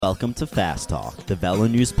Welcome to Fast Talk, the Velo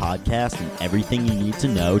News podcast and everything you need to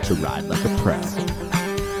know to ride like a pro.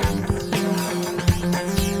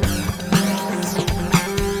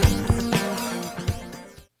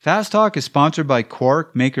 Fast Talk is sponsored by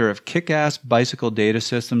Quarq, maker of kick-ass bicycle data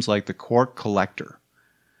systems like the Quarq Collector.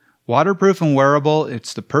 Waterproof and wearable,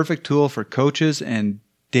 it's the perfect tool for coaches and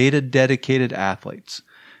data-dedicated athletes.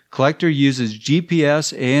 Collector uses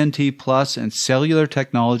GPS, ANT+, and cellular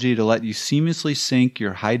technology to let you seamlessly sync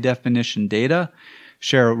your high-definition data,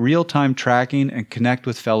 share real-time tracking, and connect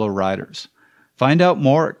with fellow riders. Find out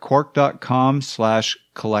more at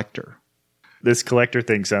quarq.com/collector. This collector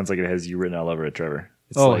thing sounds like it has you written all over it, Trevor.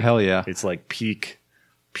 It's hell yeah. It's like peak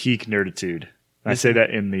nerditude. I say that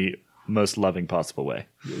in the most loving possible way.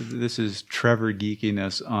 This is Trevor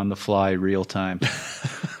geekiness on the fly, real time.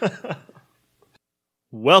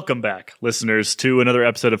 Welcome back, listeners, to another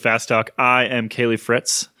episode of Fast Talk. I am Kaylee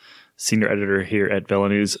Fritz, senior editor here at Velo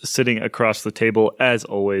News, sitting across the table, as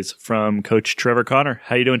always, from Coach Trevor Connor.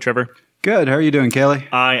 How you doing, Trevor? Good. How are you doing,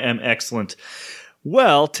 Kaylee? I am excellent.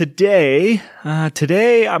 Well, today I'm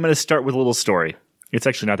going to start with a little story. It's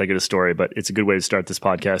actually not that good a story, but it's a good way to start this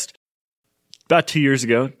podcast. About 2 years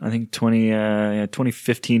ago, I think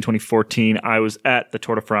 2015, 2014, I was at the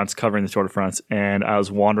Tour de France, covering the Tour de France, and I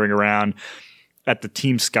was wandering around at the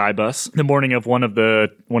Team Sky Bus the morning of one of the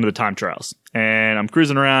time trials. And I'm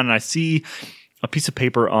cruising around and I see a piece of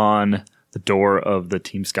paper on the door of the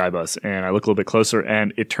Team Sky Bus. And I look a little bit closer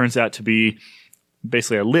and it turns out to be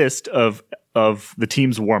basically a list of the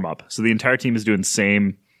team's warm-up. So the entire team is doing the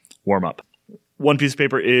same warm-up. One piece of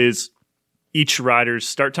paper is each rider's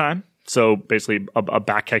start time. So basically a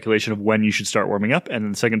back calculation of when you should start warming up. And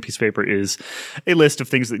then the second piece of paper is a list of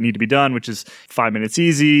things that need to be done, which is 5 minutes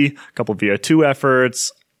easy, a couple VO2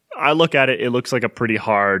 efforts. I look at it, it looks like a pretty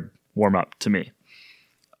hard warm-up to me.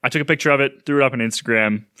 I took a picture of it, threw it up on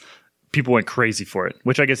Instagram. People went crazy for it,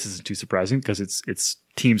 which I guess isn't too surprising because it's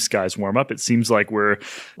Team Sky's warm-up. It seems like we're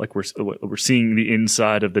seeing the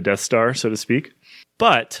inside of the Death Star, so to speak.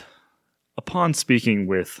 But upon speaking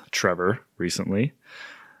with Trevor recently,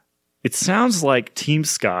 it sounds like Team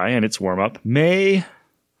Sky and its warm-up they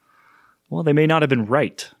may not have been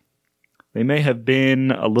right. They may have been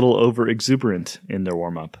a little over-exuberant in their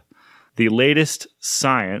warm-up. The latest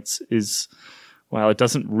science is, it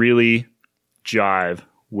doesn't really jive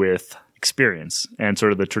with experience and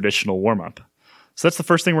sort of the traditional warm-up. So that's the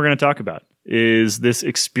first thing we're going to talk about, is this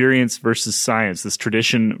experience versus science, this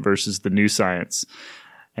tradition versus the new science,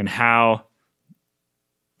 and how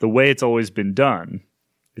the way it's always been done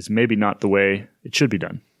is maybe not the way it should be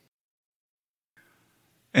done.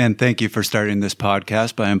 And thank you for starting this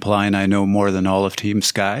podcast by implying I know more than all of Team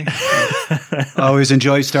Sky. I always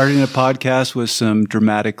enjoy starting a podcast with some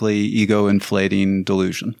dramatically ego-inflating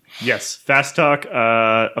delusion. Yes, Fast Talk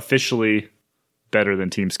officially better than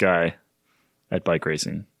Team Sky at bike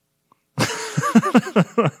racing.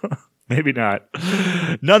 Maybe not.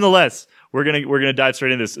 Nonetheless, we're gonna dive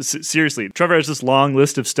straight into this. Seriously, Trevor has this long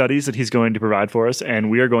list of studies that he's going to provide for us,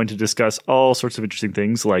 and we are going to discuss all sorts of interesting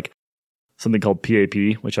things like something called PAP,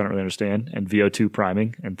 which I don't really understand, and VO2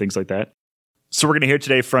 priming and things like that. So we're going to hear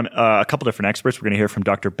today from a couple different experts. We're going to hear from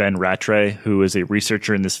Dr. Ben Rattray, who is a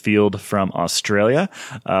researcher in this field from Australia.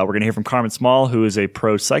 We're going to hear from Carmen Small, who is a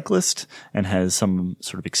pro cyclist and has some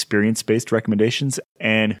sort of experience-based recommendations.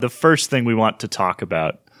 And the first thing we want to talk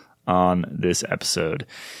about on this episode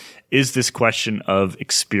is this question of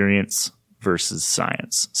experience versus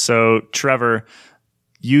science. So, Trevor,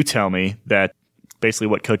 you tell me that basically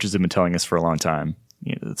what coaches have been telling us for a long time,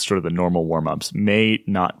 it's sort of the normal warm-ups, may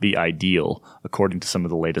not be ideal according to some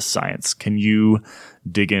of the latest science. Can you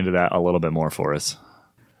dig into that a little bit more for us?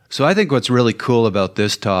 So I think what's really cool about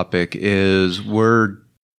this topic is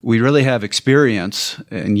we really have experience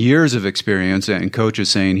and years of experience and coaches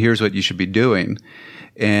saying, here's what you should be doing.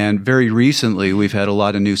 And very recently, we've had a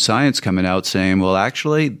lot of new science coming out saying, well,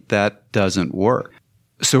 actually, that doesn't work.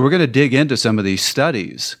 So we're going to dig into some of these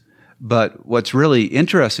studies. But what's really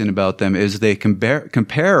interesting about them is they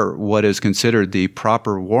compare what is considered the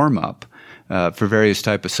proper warm-up for various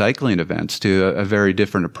type of cycling events to a very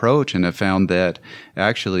different approach, and have found that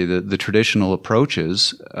actually the traditional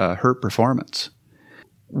approaches hurt performance.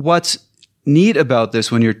 What's neat about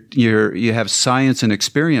this when you have science and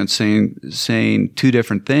experience saying two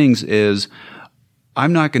different things is,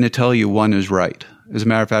 I'm not going to tell you one is right. As a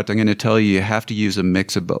matter of fact, I'm going to tell you have to use a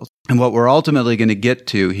mix of both. And what we're ultimately going to get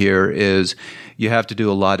to here is you have to do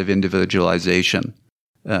a lot of individualization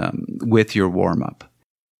with your warm-up.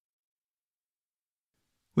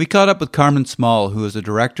 We caught up with Carmen Small, who is a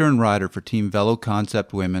director and rider for Team Velo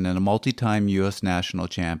Concept Women and a multi-time U.S. national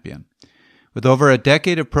champion. With over a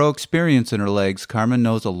decade of pro experience in her legs, Carmen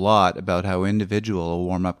knows a lot about how individual a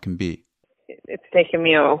warm-up can be. It's taken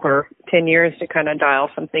me over 10 years to kind of dial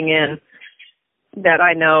something in that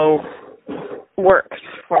I know works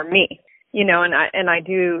for me, and I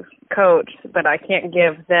do coach, but I can't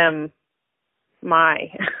give them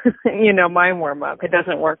my, my warm up. It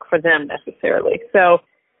doesn't work for them necessarily. So,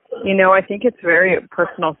 I think it's a very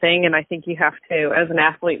personal thing, and I think you have to, as an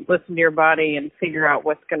athlete, listen to your body and figure out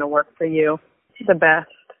what's going to work for you the best.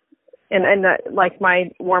 And like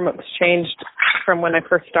my warm ups changed from when I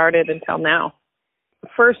first started until now.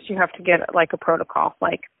 First, you have to get like a protocol.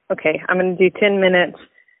 Like, okay, I'm going to do 10 minutes,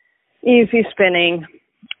 easy spinning.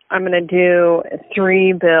 I'm going to do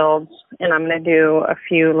 3 builds, and I'm going to do a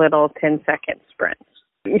few little 10-second sprints.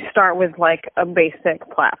 You start with like a basic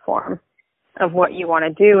platform of what you want to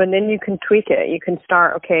do, and then you can tweak it. You can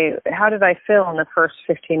start, okay, how did I feel in the first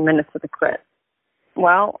 15 minutes of the crit?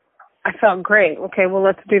 Well, I felt great. Okay, well,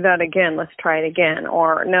 let's do that again. Let's try it again.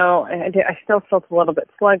 Or, no, I still felt a little bit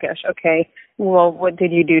sluggish. Okay, well, what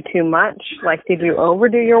did you do too much? Like, did you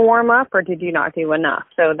overdo your warm-up, or did you not do enough?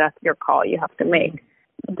 So that's your call you have to make.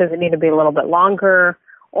 Does it need to be a little bit longer,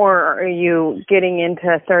 or are you getting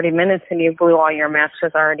into 30 minutes and you blew all your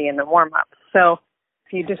matches already in the warm-up? So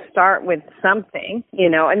if you just start with something,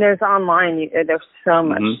 and there's so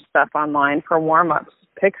much stuff online for warm-ups.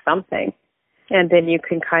 Pick something, and then you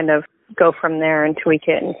can kind of go from there and tweak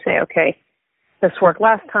it and say, okay, this worked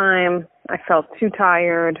last time. I felt too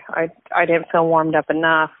tired. I didn't feel warmed up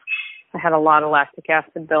enough. I had a lot of lactic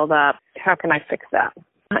acid buildup. How can I fix that?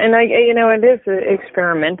 And it is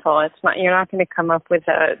experimental. It's not, you're not going to come up with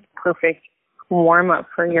a perfect warm-up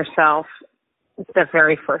for yourself the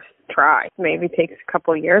very first try. Maybe it takes a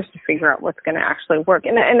couple of years to figure out what's going to actually work.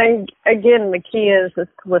 And again, the key is to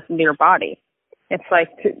listen to your body. It's like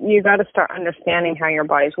you got to start understanding how your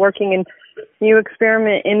body's working, and you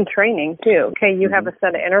experiment in training too. Okay, you have a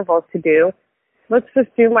set of intervals to do. Let's just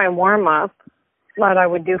do my warm-up that I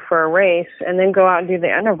would do for a race, and then go out and do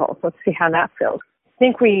the intervals. Let's see how that feels. I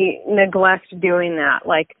think we neglect doing that,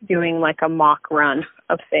 like doing like a mock run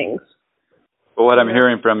of things. But what I'm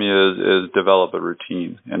hearing from you is develop a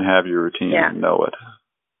routine and have your routine and know it.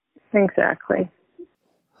 Exactly.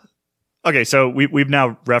 Okay, so we've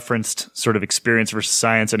now referenced sort of experience versus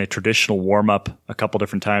science and a traditional warm-up a couple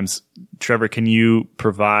different times. Trevor, can you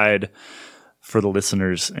provide for the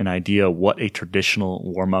listeners an idea what a traditional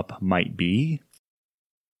warm-up might be?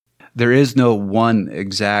 There is no one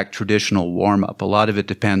exact traditional warm-up. A lot of it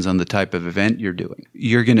depends on the type of event you're doing.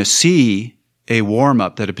 You're going to see a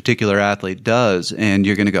warm-up that a particular athlete does, and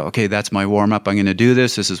you're going to go, okay, that's my warm-up. I'm going to do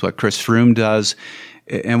this. This is what Chris Froome does.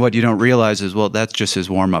 And what you don't realize is, well, that's just his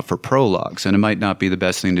warm-up for prologues, and it might not be the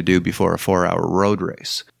best thing to do before a 4-hour road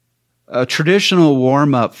race. A traditional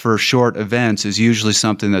warm-up for short events is usually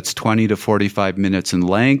something that's 20 to 45 minutes in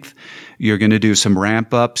length. You're going to do some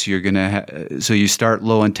ramp-ups. You're going to so you start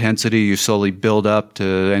low intensity. You slowly build up to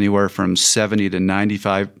anywhere from 70 to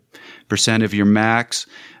 95% of your max.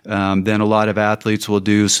 Then a lot of athletes will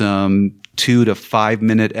do some 2 to 5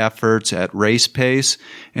 minute efforts at race pace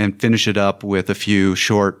and finish it up with a few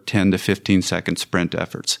short 10 to 15 second sprint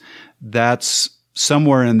efforts. That's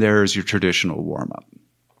somewhere in there is your traditional warm-up.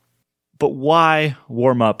 But why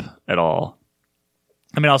warm up at all?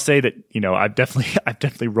 I mean, I'll say that, I've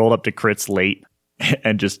definitely rolled up to crits late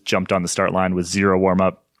and just jumped on the start line with zero warm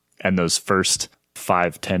up. And those first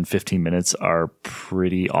 5, 10, 15 minutes are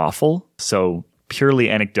pretty awful. So purely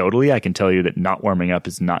anecdotally, I can tell you that not warming up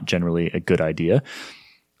is not generally a good idea.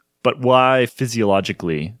 But why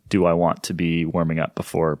physiologically do I want to be warming up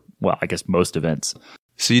before, well, I guess most events?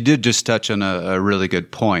 So you did just touch on a really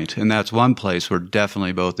good point, and that's one place where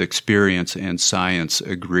definitely both experience and science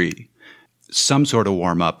agree. Some sort of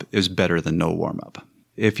warm-up is better than no warm-up.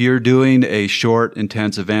 If you're doing a short,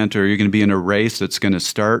 intense event, or you're going to be in a race that's going to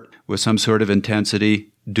start with some sort of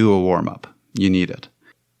intensity, do a warm-up. You need it.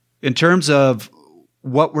 In terms of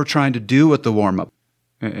what we're trying to do with the warm-up,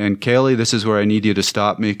 and Kaylee, this is where I need you to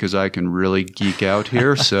stop me because I can really geek out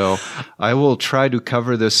here. So I will try to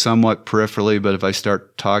cover this somewhat peripherally, but if I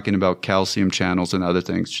start talking about calcium channels and other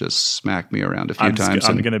things, just smack me around a few times.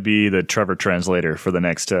 I'm going to be the Trevor translator for the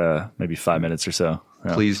next maybe 5 minutes or so.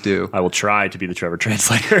 Please do. I will try to be the Trevor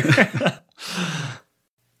translator.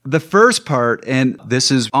 The first part, and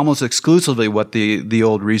this is almost exclusively what the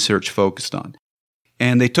old research focused on.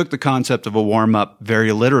 And they took the concept of a warm-up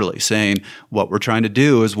very literally, saying what we're trying to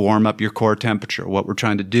do is warm up your core temperature. What we're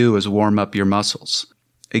trying to do is warm up your muscles.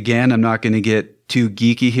 Again, I'm not going to get too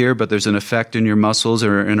geeky here, but there's an effect in your muscles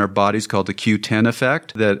or in our bodies called the Q10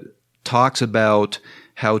 effect that talks about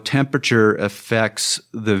how temperature affects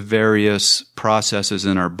the various processes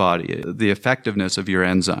in our body, the effectiveness of your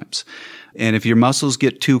enzymes. And if your muscles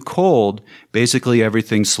get too cold, basically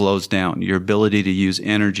everything slows down. Your ability to use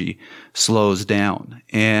energy slows down.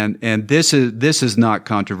 And this is not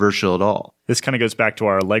controversial at all. This kind of goes back to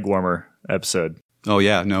our leg warmer episode. Oh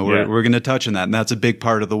yeah, no, we're going to touch on that, and that's a big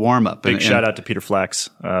part of the warm up. Big shout out to Peter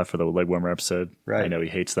Flax for the leg warmer episode. Right. I know he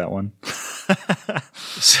hates that one.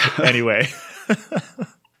 Anyway,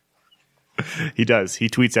 he does. He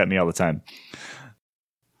tweets at me all the time.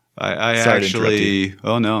 I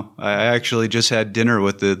actually just had dinner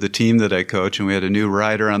with the team that I coach, and we had a new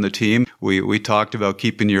rider on the team. We talked about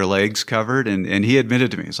keeping your legs covered, and he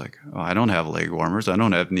admitted to me, he's like, oh, I don't have leg warmers. I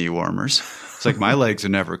don't have knee warmers. It's like my legs are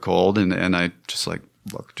never cold, and I just like,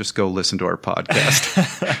 look, just go listen to our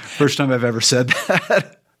podcast. First time I've ever said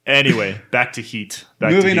that. Anyway, back to heat.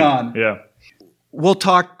 Moving on. Yeah. We'll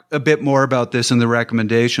talk a bit more about this in the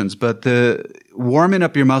recommendations, but the warming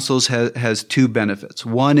up your muscles has two benefits.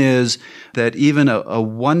 One is that even a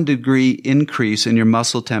 1 degree increase in your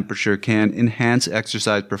muscle temperature can enhance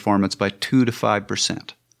exercise performance by 2 to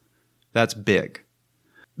 5%. That's big.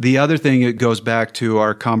 The other thing, it goes back to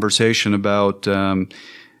our conversation about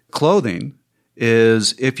clothing,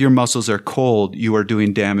 is if your muscles are cold, you are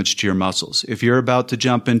doing damage to your muscles. If you're about to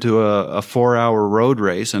jump into a 4-hour road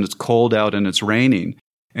race and it's cold out and it's raining,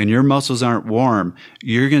 and your muscles aren't warm,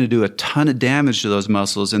 you're going to do a ton of damage to those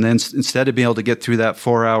muscles. And then instead of being able to get through that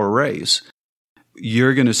 4-hour race,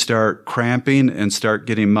 you're going to start cramping and start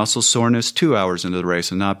getting muscle soreness 2 hours into the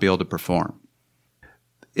race and not be able to perform.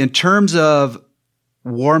 In terms of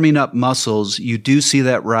warming up muscles, you do see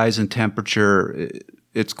that rise in temperature.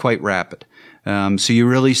 It's quite rapid. So you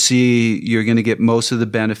really see you're going to get most of the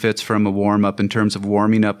benefits from a warm-up in terms of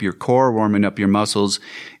warming up your core, warming up your muscles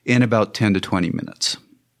in about 10 to 20 minutes.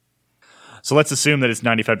 So let's assume that it's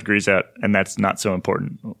 95 degrees out, and that's not so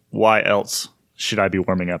important. Why else should I be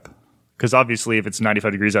warming up? Because obviously if it's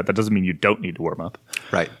 95 degrees out, that doesn't mean you don't need to warm up.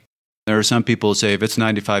 Right. There are some people who say if it's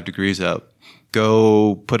 95 degrees out,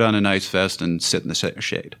 go put on an ice vest and sit in the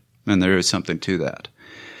shade. And there is something to that.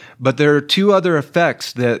 But there are two other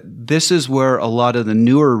effects that this is where a lot of the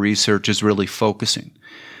newer research is really focusing.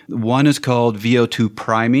 One is called VO2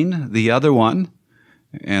 priming. The other one,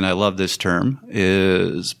 and I love this term,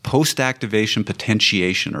 is post-activation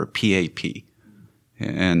potentiation, or PAP.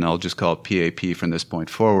 And I'll just call it PAP from this point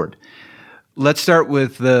forward. Let's start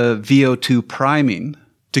with the VO2 priming.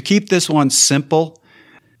 To keep this one simple,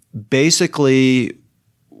 basically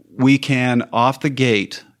we can, off the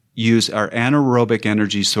gate, use our anaerobic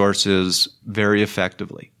energy sources very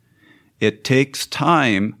effectively. It takes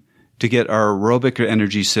time to get our aerobic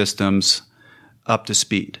energy systems up to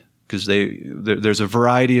speed because there's a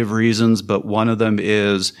variety of reasons, but one of them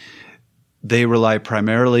is they rely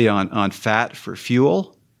primarily on fat for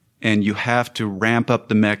fuel, and you have to ramp up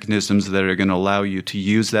the mechanisms that are going to allow you to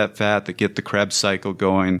use that fat, that get the Krebs cycle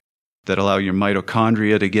going, that allow your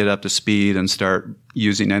mitochondria to get up to speed and start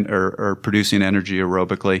using or producing energy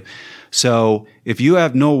aerobically. So if you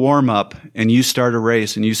have no warm-up and you start a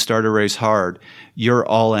race hard, you're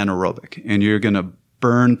all anaerobic and you're going to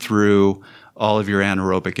burn through all of your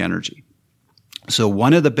anaerobic energy. So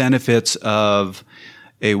one of the benefits of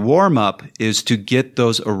a warm-up is to get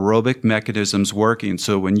those aerobic mechanisms working.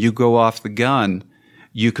 So when you go off the gun,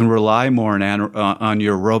 you can rely more on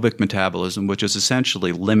your aerobic metabolism, which is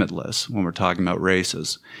essentially limitless when we're talking about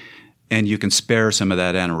races, and you can spare some of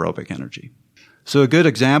that anaerobic energy. So a good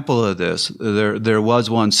example of this, there was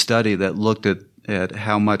one study that looked at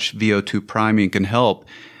how much VO2 priming can help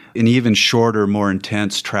in even shorter, more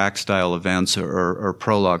intense track-style events or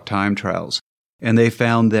prologue time trials. And they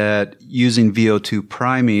found that using VO2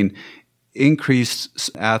 priming increased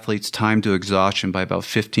athletes' time to exhaustion by about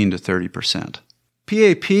 15 to 30%.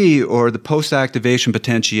 PAP, or the post-activation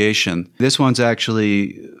potentiation, this one's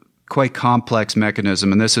actually quite complex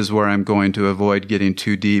mechanism, and this is where I'm going to avoid getting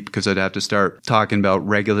too deep because I'd have to start talking about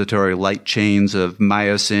regulatory light chains of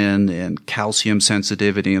myosin and calcium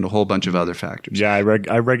sensitivity and a whole bunch of other factors. Yeah, I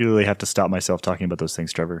regularly have to stop myself talking about those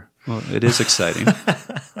things, Trevor. Well, it is exciting.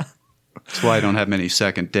 That's why I don't have many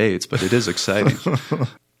second dates, but it is exciting.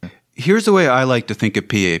 Here's the way I like to think of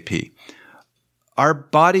PAP. Our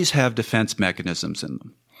bodies have defense mechanisms in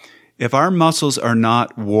them. If our muscles are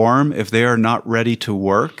not warm, if they are not ready to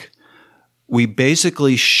work, we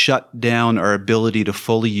basically shut down our ability to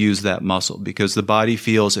fully use that muscle because the body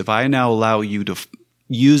feels if I now allow you to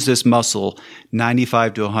use this muscle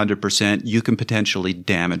 95 to 100%, you can potentially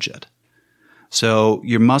damage it. So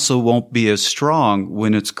your muscle won't be as strong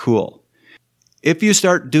when it's cool. If you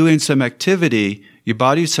start doing some activity, your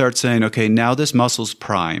body starts saying, okay, now this muscle's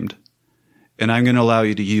primed, and I'm going to allow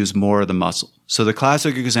you to use more of the muscle. So the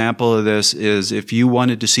classic example of this is if you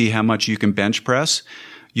wanted to see how much you can bench press,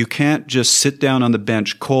 you can't just sit down on the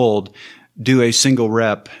bench cold, do a single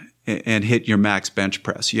rep, and hit your max bench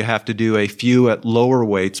press. You have to do a few at lower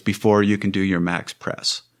weights before you can do your max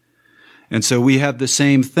press. And so we have the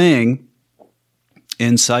same thing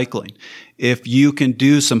in cycling. If you can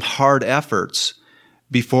do some hard efforts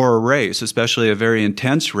before a race, especially a very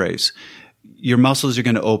intense race, your muscles are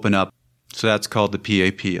going to open up. So that's called the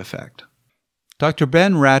PAP effect. Dr.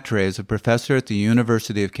 Ben Rattray is a professor at the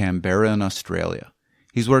University of Canberra in Australia.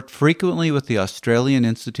 He's worked frequently with the Australian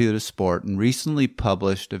Institute of Sport and recently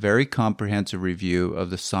published a very comprehensive review of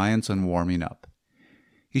the science on warming up.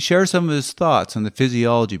 He shares some of his thoughts on the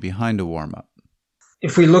physiology behind a warm-up.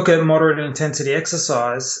 If we look at moderate intensity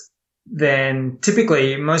exercise, then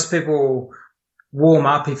typically most people warm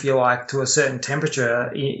up, if you like, to a certain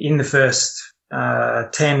temperature in the first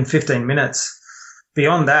 10, 15 minutes.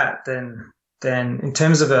 Beyond that, then in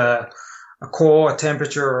terms of a core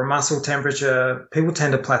temperature or a muscle temperature, people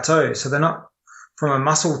tend to plateau. So they're not, from a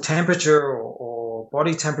muscle temperature or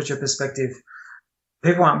body temperature perspective,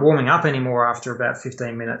 people aren't warming up anymore after about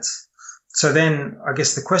 15 minutes. So then I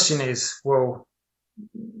guess the question is, well,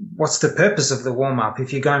 what's the purpose of the warm up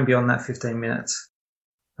if you're going beyond that 15 minutes?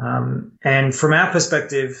 And from our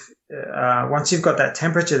perspective, once you've got that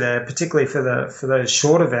temperature there, particularly for those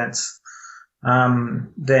short events,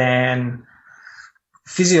 then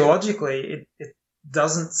physiologically, it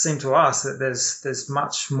doesn't seem to us that there's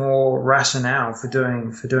much more rationale for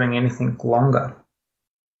doing anything longer.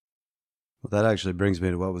 Well, that actually brings me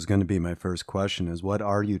to what was going to be my first question: is what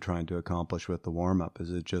are you trying to accomplish with the warm up?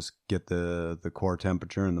 Is it just get the core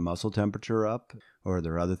temperature and the muscle temperature up, or are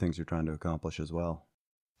there other things you're trying to accomplish as well?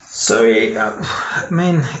 So, I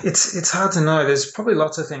mean, it's hard to know. There's probably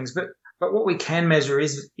lots of things, but what we can measure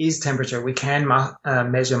is temperature. We can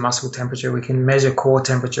measure muscle temperature. We can measure core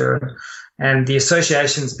temperature, and the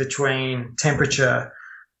associations between temperature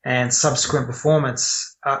and subsequent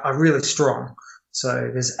performance are really strong. So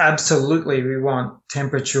there's absolutely, we want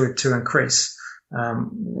temperature to increase.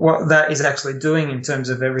 What that is actually doing in terms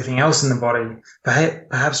of everything else in the body,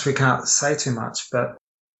 perhaps we can't say too much, but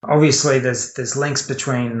obviously there's links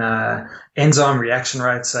between enzyme reaction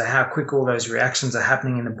rates, so how quick all those reactions are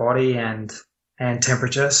happening in the body, and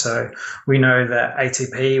temperature. So we know that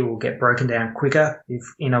ATP will get broken down quicker if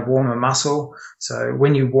in a warmer muscle. So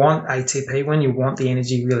when you want ATP, when you want the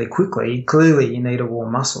energy really quickly, clearly you need a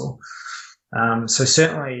warm muscle. So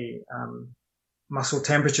certainly muscle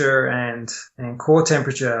temperature and core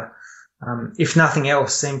temperature, if nothing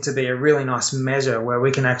else, seem to be a really nice measure where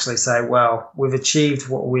we can actually say, well, we've achieved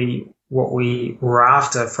what we were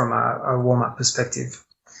after from a warm-up perspective.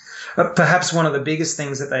 But perhaps one of the biggest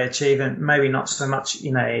things that they achieve, and maybe not so much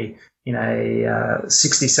in a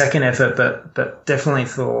 60-second effort, but definitely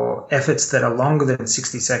for efforts that are longer than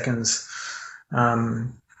 60 seconds,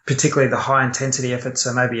 particularly the high-intensity efforts,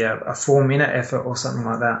 so maybe a 4-minute effort or something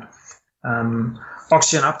like that.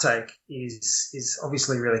 Oxygen uptake is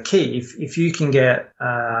obviously really key. If you can get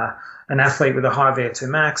an athlete with a high VO2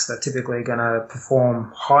 max, they're typically going to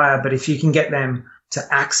perform higher. But if you can get them to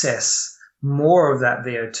access more of that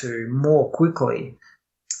VO2 more quickly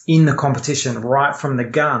in the competition right from the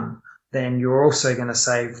gun, then you're also going to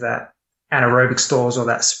save that anaerobic stores or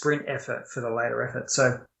that sprint effort for the later effort.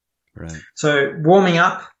 So warming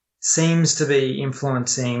up seems to be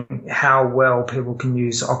influencing how well people can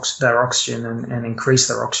use their oxygen and increase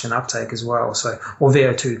their oxygen uptake as well. So, or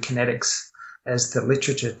VO2 kinetics, as the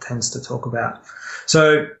literature tends to talk about.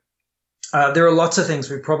 So, there are lots of things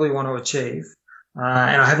we probably want to achieve.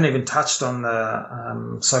 And I haven't even touched on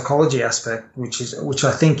the psychology aspect, which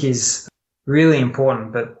I think is really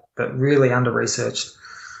important, but really under-researched.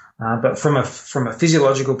 But from a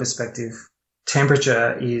physiological perspective,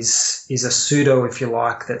 temperature is a pseudo, if you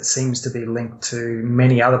like, that seems to be linked to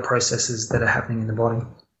many other processes that are happening in the body.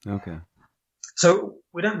 Okay. So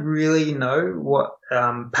we don't really know what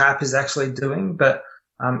PAP is actually doing, but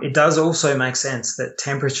it does also make sense that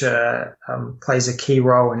temperature plays a key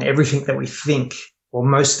role in everything that we think, or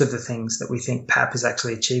most of the things that we think PAP is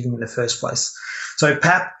actually achieving in the first place. So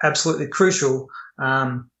PAP, absolutely crucial.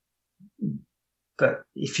 But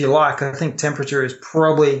if you like, I think temperature is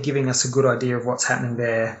probably giving us a good idea of what's happening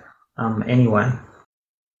there anyway.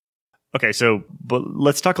 Okay, but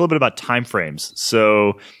let's talk a little bit about timeframes.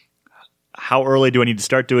 So how early do I need to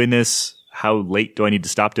start doing this? How late do I need to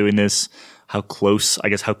stop doing this? How close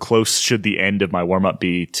should the end of my warm-up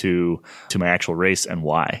be to my actual race, and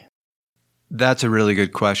why? That's a really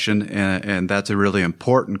good question, and that's a really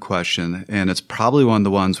important question. And it's probably one of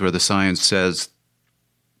the ones where the science says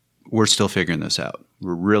we're still figuring this out.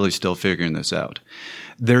 We're really still figuring this out.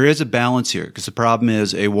 There is a balance here because the problem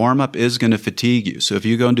is a warm-up is going to fatigue you. So if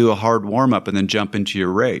you go and do a hard warm-up and then jump into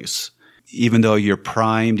your race, even though you're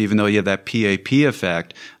primed, even though you have that PAP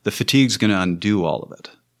effect, the fatigue's going to undo all of it.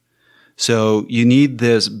 So you need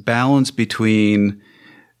this balance between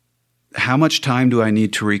how much time do I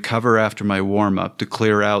need to recover after my warm-up to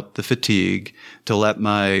clear out the fatigue, to let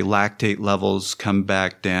my lactate levels come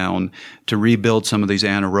back down, to rebuild some of these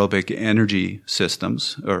anaerobic energy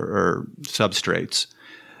systems or substrates,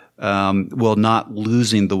 while not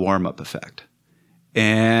losing the warm-up effect.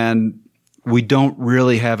 And we don't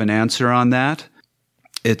really have an answer on that.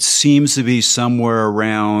 It seems to be somewhere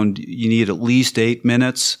around you need at least 8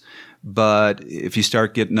 minutes, but if you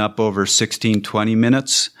start getting up over 16, 20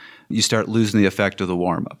 minutes, you start losing the effect of the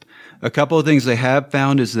warm-up. A couple of things they have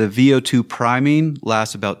found is the VO2 priming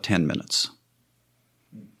lasts about 10 minutes.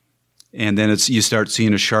 And then you start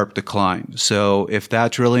seeing a sharp decline. So if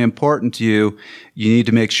that's really important to you, you need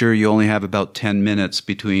to make sure you only have about 10 minutes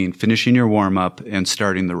between finishing your warm-up and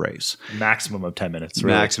starting the race. Maximum of 10 minutes,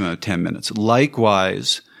 really. Maximum of 10 minutes.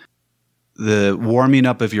 Likewise, the warming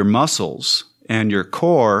up of your muscles and your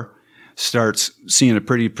core starts seeing a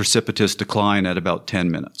pretty precipitous decline at about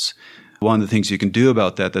 10 minutes. One of the things you can do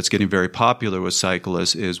about that that's getting very popular with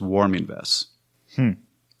cyclists is warming vests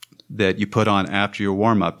that you put on after your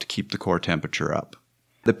warm-up to keep the core temperature up.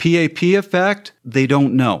 The PAP effect, they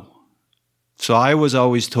don't know. So I was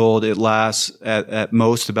always told it lasts at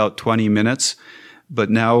most about 20 minutes,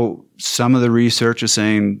 but now some of the research is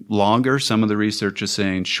saying longer, some of the research is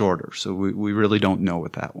saying shorter. So we really don't know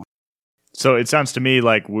with that one. So it sounds to me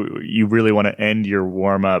like you really want to end your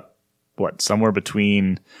warm-up, somewhere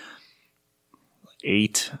between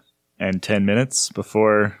 8 and 10 minutes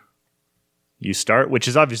before you start, which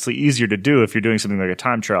is obviously easier to do if you're doing something like a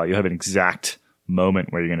time trial. You have an exact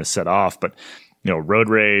moment where you're going to set off. But, a road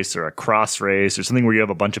race or a cross race or something where you have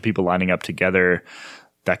a bunch of people lining up together,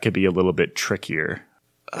 that could be a little bit trickier.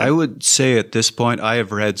 I would say at this point, I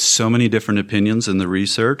have read so many different opinions in the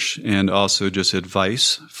research and also just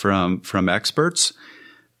advice from experts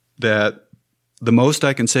that the most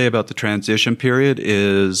I can say about the transition period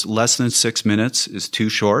is less than 6 minutes is too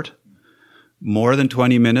short. More than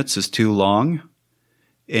 20 minutes is too long.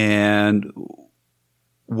 And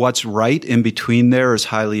what's right in between there is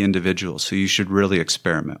highly individual. So you should really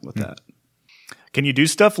experiment with that. Can you do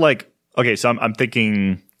stuff like, okay, so I'm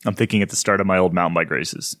thinking at the start of my old mountain bike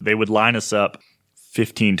races, they would line us up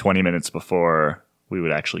 15, 20 minutes before we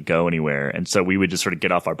would actually go anywhere. And so we would just sort of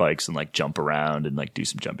get off our bikes and jump around and do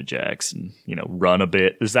some jumping jacks and, run a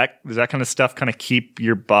bit. Does that kind of stuff kind of keep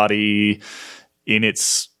your body in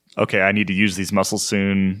its, okay, I need to use these muscles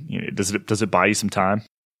soon? Does it buy you some time?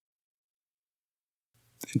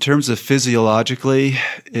 In terms of physiologically,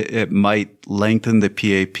 it might lengthen the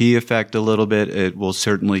PAP effect a little bit. It will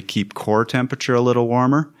certainly keep core temperature a little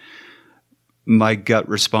warmer. My gut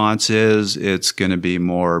response is it's going to be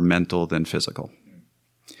more mental than physical.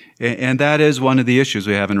 And that is one of the issues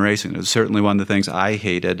we have in racing. It's certainly one of the things I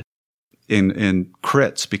hated in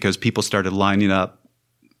crits because people started lining up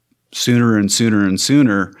sooner and sooner and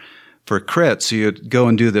sooner for crits. So you'd go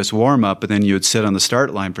and do this warm up, and then you would sit on the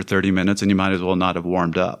start line for 30 minutes, and you might as well not have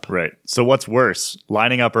warmed up. Right. So what's worse,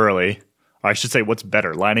 lining up early? Or I should say, what's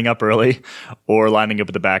better, lining up early or lining up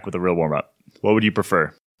at the back with a real warm up? What would you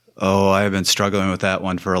prefer? Oh, I've been struggling with that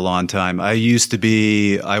one for a long time. I used to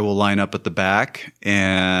be, I will line up at the back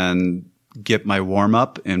and get my warm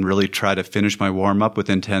up and really try to finish my warm up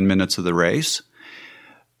within 10 minutes of the race.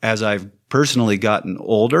 As I've personally gotten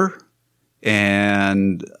older,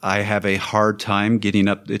 and I have a hard time getting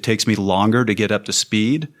up. It takes me longer to get up to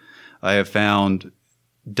speed. I have found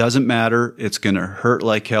doesn't matter. It's going to hurt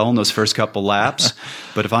like hell in those first couple laps.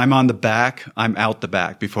 But if I'm on the back, I'm out the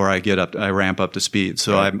back before I ramp up to speed.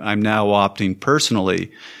 So right. I'm now opting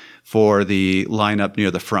personally for the lineup near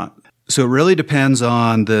the front. So it really depends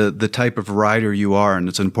on the type of rider you are. And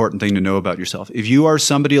it's an important thing to know about yourself. If you are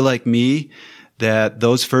somebody like me, that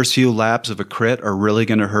those first few laps of a crit are really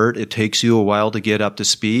going to hurt. It takes you a while to get up to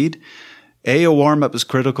speed. A warm-up is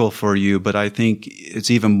critical for you, but I think it's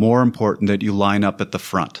even more important that you line up at the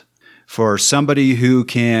front. For somebody who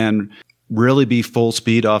can really be full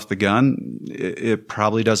speed off the gun, it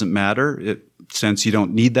probably doesn't matter. Since you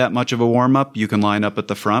don't need that much of a warm-up, you can line up at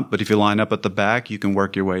the front, but if you line up at the back, you can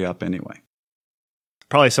work your way up anyway.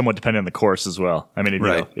 Probably somewhat dependent on the course as well. I mean,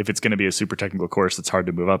 right. If it's going to be a super technical course that's hard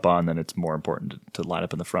to move up on, then it's more important to line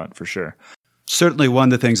up in the front for sure. Certainly one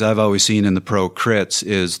of the things I've always seen in the pro crits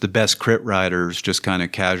is the best crit riders just kind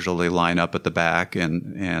of casually line up at the back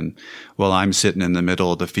and while I'm sitting in the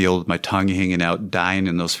middle of the field with my tongue hanging out, dying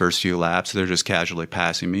in those first few laps, they're just casually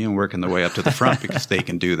passing me and working their way up to the front because they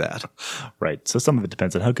can do that. Right. So some of it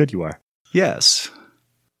depends on how good you are. Yes.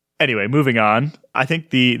 Anyway, moving on. I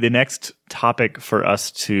think the next topic for us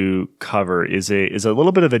to cover is a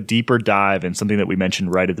little bit of a deeper dive in something that we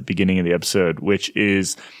mentioned right at the beginning of the episode, which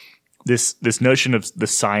is this notion of the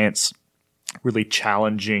science really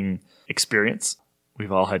challenging experience.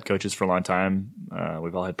 We've all had coaches for a long time.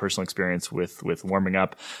 We've all had personal experience with warming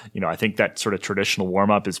up. I think that sort of traditional warm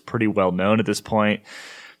up is pretty well known at this point.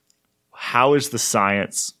 How is the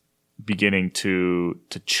science beginning to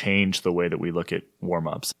change the way that we look at warm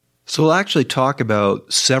ups? So we'll actually talk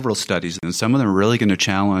about several studies, and some of them are really going to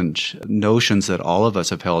challenge notions that all of us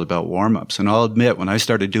have held about warm ups. And I'll admit, when I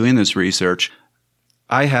started doing this research,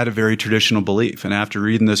 I had a very traditional belief. And after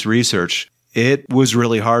reading this research, it was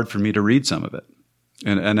really hard for me to read some of it.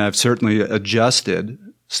 And I've certainly adjusted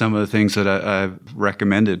some of the things that I've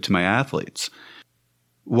recommended to my athletes.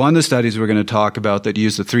 One of the studies we're going to talk about that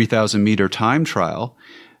used the 3,000 meter time trial,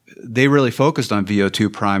 they really focused on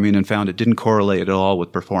VO2 priming and found it didn't correlate at all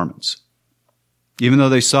with performance. Even though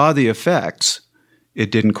they saw the effects,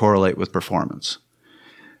 it didn't correlate with performance.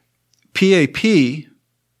 PAP,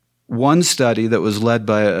 one study that was led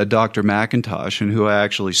by a Dr. McIntosh and who I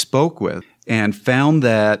actually spoke with, and found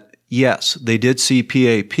that, yes, they did see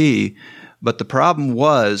PAP, but the problem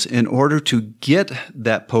was in order to get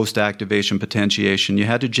that post-activation potentiation, you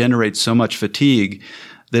had to generate so much fatigue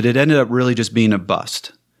that it ended up really just being a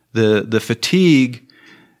bust. The fatigue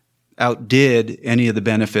outdid any of the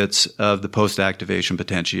benefits of the post-activation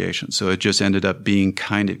potentiation, so it just ended up being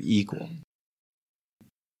kind of equal.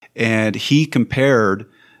 And he compared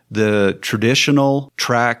the traditional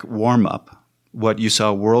track warm-up, what you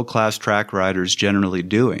saw world-class track riders generally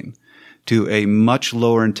doing, to a much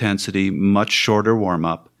lower intensity, much shorter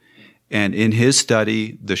warm-up. And in his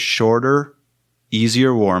study, the shorter,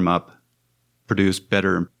 easier warm-up produced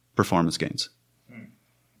better performance gains.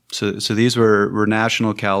 So these were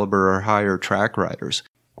national caliber or higher track riders.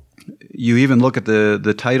 You even look at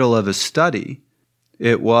the title of his study,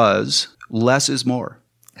 it was Less is More.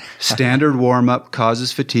 Standard warm-up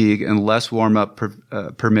causes fatigue, and less warm-up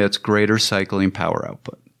permits greater cycling power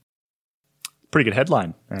output. Pretty good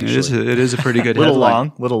headline, actually. It is a pretty good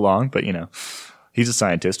headline. Little long, but he's a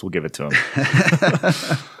scientist. We'll give it to him.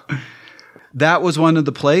 That was one of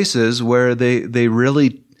the places where they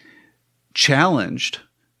really challenged,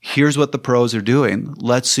 here's what the pros are doing.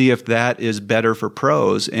 Let's see if that is better for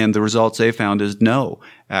pros. And the results they found is no,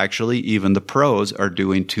 actually, even the pros are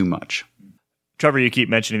doing too much. Trevor, you keep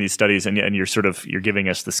mentioning these studies, and you're giving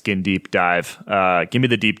us the skin deep dive. Give me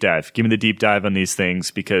the deep dive. Give me the deep dive on these things,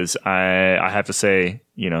 because I have to say,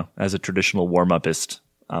 as a traditional warm-upist,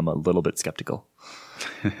 I'm a little bit skeptical.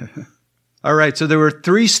 All right. So there were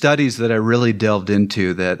 3 studies that I really delved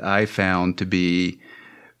into that I found to be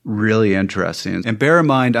really interesting. And bear in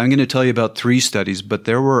mind, I'm going to tell you about 3 studies, but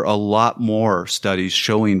there were a lot more studies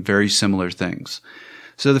showing very similar things.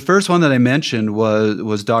 So the first one that I mentioned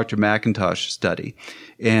was Dr. McIntosh's study,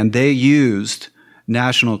 and they used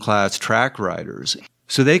national class track riders.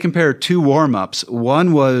 So they compared 2 warm-ups.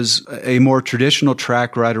 One was a more traditional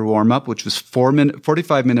track rider warm-up, which was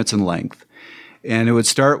 45 minutes in length. And it would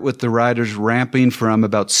start with the riders ramping from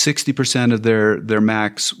about 60% of their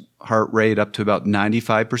max heart rate up to about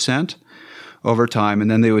 95% over time.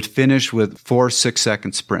 And then they would finish with 4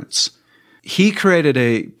 6-second sprints. He created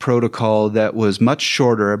a protocol that was much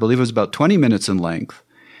shorter. I believe it was about 20 minutes in length.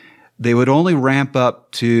 They would only ramp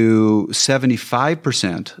up to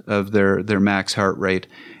 75% of their max heart rate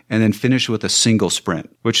and then finish with a single sprint,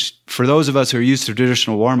 which for those of us who are used to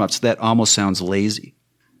traditional warm-ups, that almost sounds lazy.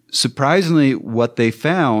 Surprisingly, what they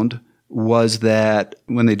found was that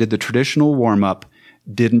when they did the traditional warm-up,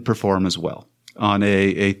 didn't perform as well on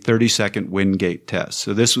a 30-second wind gate test.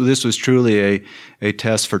 So this was truly a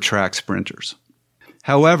test for track sprinters.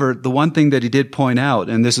 However, the one thing that he did point out,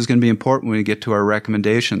 and this is going to be important when we get to our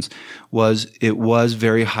recommendations, was it was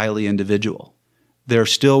very highly individual. There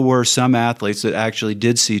still were some athletes that actually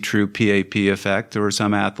did see true PAP effect. There were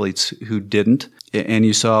some athletes who didn't, and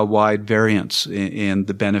you saw a wide variance in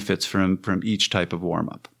the benefits from each type of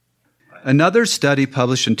warm-up. Another study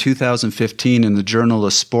published in 2015 in the Journal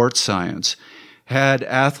of Sports Science had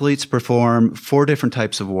athletes perform 4 different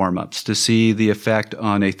types of warm-ups to see the effect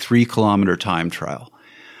on a 3-kilometer time trial.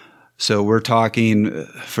 So we're talking,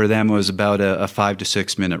 for them, it was about a 5 to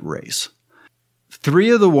 6 minute race.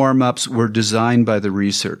 3 of the warm-ups were designed by the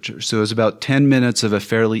researchers. So it was about 10 minutes of a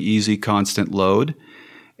fairly easy constant load,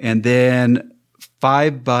 and then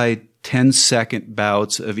 5 by 10-second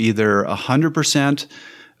bouts of either 100%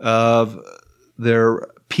 of their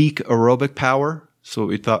peak aerobic power, so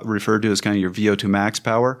what we referred to as kind of your VO2 max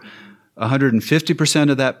power,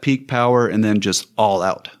 150% of that peak power, and then just all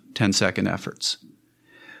out 10-second efforts.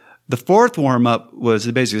 The 4th warm-up was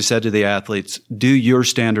they basically said to the athletes, do your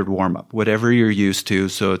standard warm-up, whatever you're used to.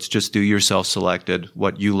 So it's just do your self-selected,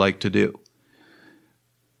 what you like to do.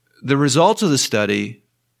 The results of the study,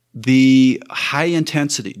 the high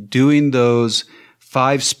intensity, doing those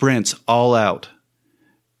 5 sprints all out,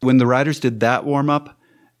 when the riders did that warm-up,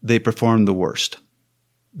 they performed the worst.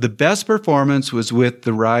 The best performance was with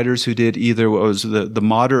the riders who did either what was the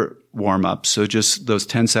moderate warm-up, so just those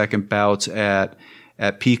 10-second bouts at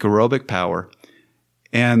peak aerobic power,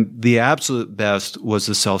 and the absolute best was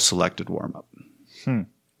the self-selected warm-up.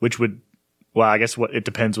 Which would, well, I guess it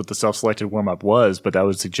depends what the self-selected warm-up was, but that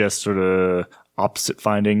would suggest sort of opposite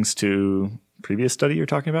findings to previous study you're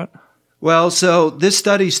talking about? Well, so this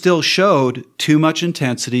study still showed too much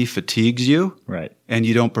intensity fatigues you, right, and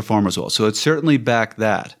you don't perform as well. So it certainly backed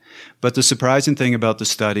that. But the surprising thing about the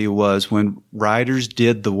study was when riders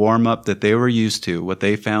did the warm-up that they were used to, what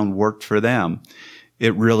they found worked for them,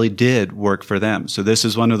 it really did work for them. So this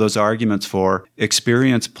is one of those arguments for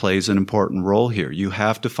experience plays an important role here. You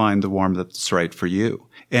have to find the warm-up that's right for you.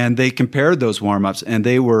 And they compared those warm-ups, and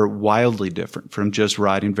they were wildly different from just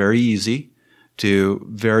riding very easy to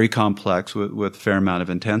very complex with a fair amount of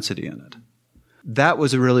intensity in it. That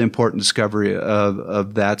was a really important discovery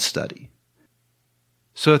of that study.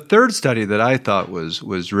 So a third study that I thought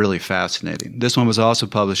was really fascinating. This one was also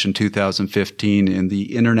published in 2015 in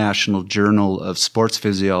the International Journal of Sports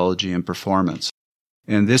Physiology and Performance.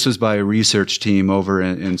 And this was by a research team over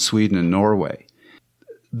in Sweden and Norway.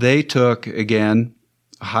 They took, again,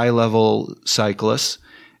 high-level cyclists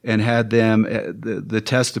and had them, the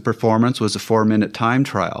test of performance was a 4-minute time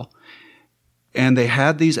trial. And they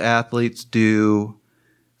had these athletes do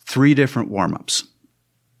 3 different warm-ups.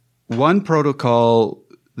 One protocol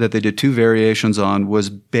that they did 2 variations on was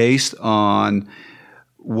based on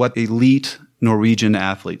what elite Norwegian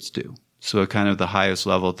athletes do. So kind of the highest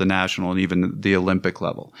level at the national and even the Olympic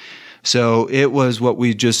level. So it was what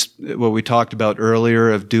we talked about earlier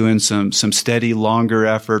of doing some steady, longer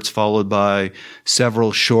efforts followed by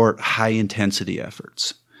several short, high-intensity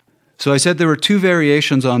efforts. So I said there were 2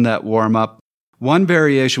 variations on that warm-up. One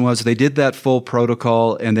variation was they did that full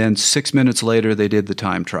protocol, and then 6 minutes later they did the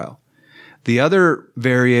time trial. The other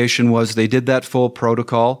variation was they did that full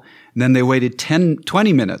protocol, and then they waited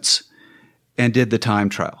 20 minutes and did the time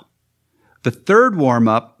trial. The third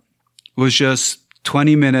warm-up was just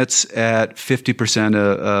 20 minutes at 50%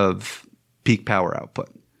 of peak power output.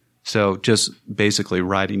 So just basically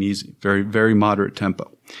riding easy, very, very moderate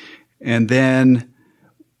tempo. And then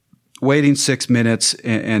waiting 6 minutes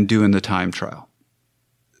and doing the time trial.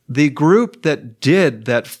 The group that did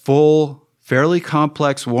that full, fairly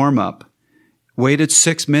complex warm-up waited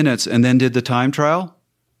 6 minutes and then did the time trial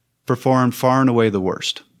performed far and away the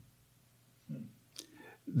worst.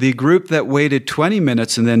 The group that waited 20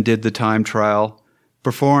 minutes and then did the time trial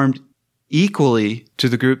performed equally to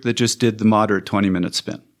the group that just did the moderate 20-minute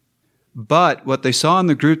spin. But what they saw in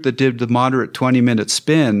the group that did the moderate 20-minute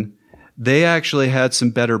spin, they actually had some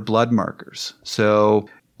better blood markers. So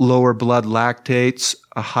lower blood lactates,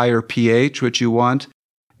 a higher pH, which you want,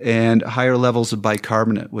 and higher levels of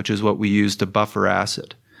bicarbonate, which is what we use to buffer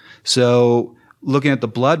acid. So looking at the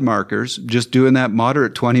blood markers, just doing that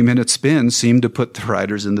moderate 20-minute spin seemed to put the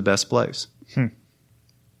riders in the best place.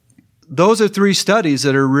 Those are 3 studies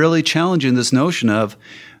that are really challenging this notion of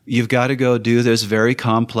you've got to go do this very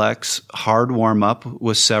complex, hard warm-up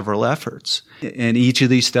with several efforts. And each of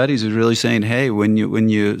these studies is really saying, hey, when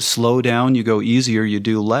you slow down, you go easier, you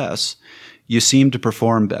do less, you seem to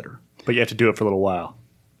perform better. But you have to do it for a little while.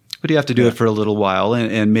 But you have to do it for a little while,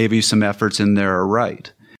 and maybe some efforts in there are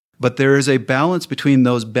right. But there is a balance between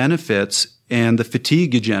those benefits and the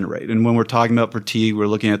fatigue you generate. And when we're talking about fatigue, we're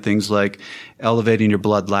looking at things like elevating your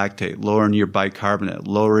blood lactate, lowering your bicarbonate,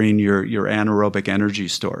 lowering your anaerobic energy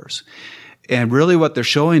stores. And really what they're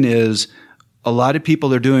showing is a lot of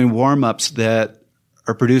people are doing warm-ups that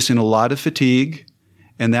are producing a lot of fatigue,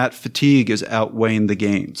 and that fatigue is outweighing the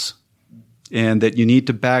gains. And that you need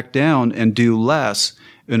to back down and do less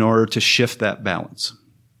in order to shift that balance.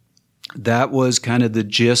 That was kind of the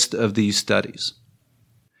gist of these studies.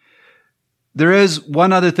 There is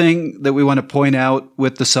one other thing that we want to point out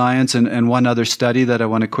with the science and one other study that I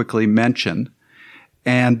want to quickly mention,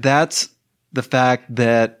 and that's the fact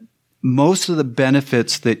that most of the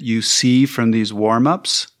benefits that you see from these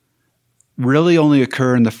warm-ups really only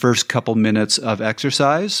occur in the first couple minutes of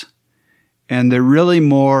exercise. And they're really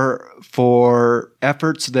more for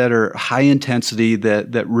efforts that are high intensity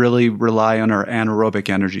that really rely on our anaerobic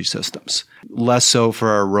energy systems, less so for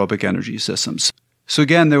our aerobic energy systems. So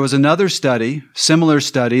again, there was another study, similar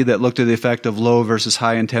study, that looked at the effect of low versus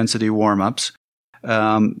high intensity warm-ups.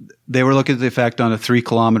 They were looking at the effect on a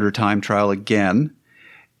 3-kilometer time trial again.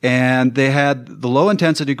 And they had the low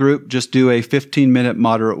intensity group just do a 15-minute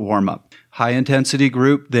moderate warm-up. High intensity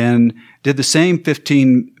group then did the same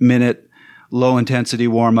 15-minute low intensity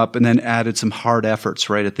warm-up and then added some hard efforts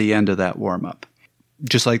right at the end of that warm-up.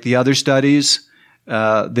 Just like the other studies,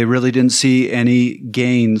 they really didn't see any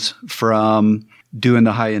gains from doing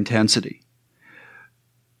the high intensity.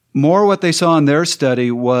 More what they saw in their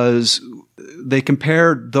study was they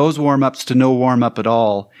compared those warm-ups to no warm-up at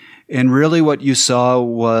all. And really what you saw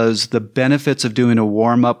was the benefits of doing a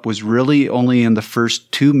warm-up was really only in the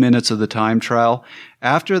first 2 minutes of the time trial.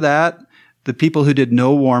 After that, the people who did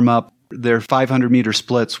no warm-up, their 500-meter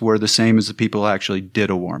splits were the same as the people who actually did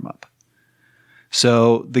a warm-up.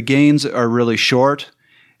 So the gains are really short,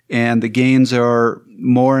 and the gains are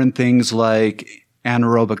more in things like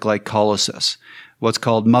anaerobic glycolysis, what's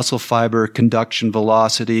called muscle fiber conduction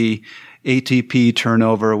velocity, ATP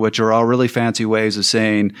turnover, which are all really fancy ways of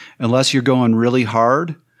saying, unless you're going really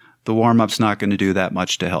hard, the warm-up's not going to do that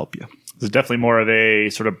much to help you. It's definitely more of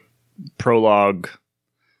a sort of prologue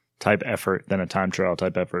type effort than a time trial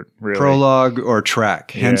type effort, really. Prologue or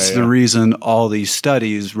track. Hence the reason all these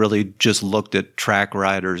studies really just looked at track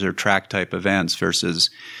riders or track type events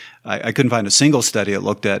versus, I couldn't find a single study that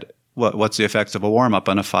looked at what's the effects of a warm-up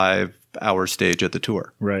on a 5-hour stage at the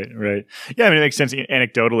Tour. Right. Yeah, I mean, it makes sense.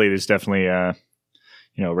 Anecdotally, there's definitely a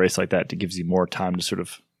race like that that gives you more time to sort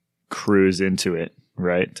of cruise into it,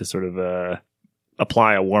 right? To sort of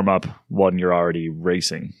apply a warm-up when you're already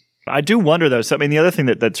racing. I do wonder, though. So, I mean, the other thing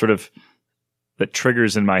that sort of that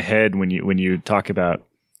triggers in my head when you talk about,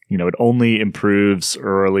 it only improves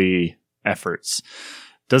early efforts.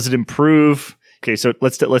 Does it improve? Okay, so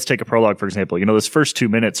let's take a prologue, for example. Those first 2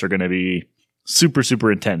 minutes are going to be super,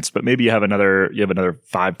 super intense, but maybe you have another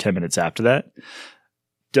 5-10 minutes after that.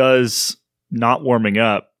 Does not warming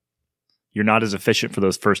up, you're not as efficient for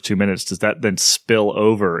those first 2 minutes. Does that then spill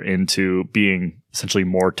over into being essentially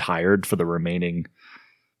more tired for the remaining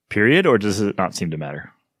period, or does it not seem to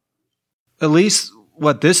matter? At least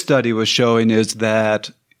what this study was showing is that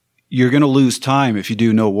you're going to lose time if you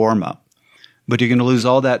do no warm-up. But you're going to lose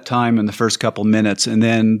all that time in the first couple minutes, and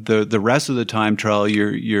then the rest of the time trial,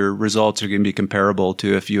 your results are going to be comparable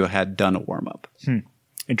to if you had done a warm-up.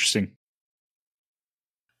 Interesting.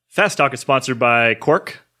 Fast Talk is sponsored by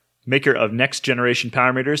Quarq, maker of next-generation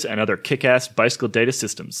power meters and other kick-ass bicycle data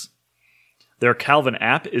systems. Their Calvin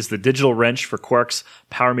app is the digital wrench for Quarq's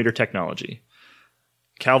power meter technology.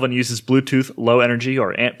 Calvin uses Bluetooth Low Energy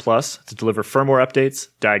or ANT Plus to deliver firmware updates,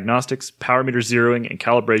 diagnostics, power meter zeroing, and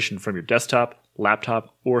calibration from your desktop,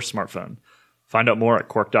 laptop, or smartphone. Find out more at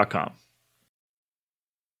Quarq.com.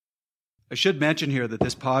 I should mention here that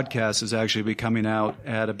this podcast is actually be coming out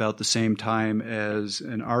at about the same time as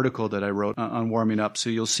an article that I wrote on warming up.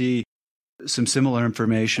 So you'll see some similar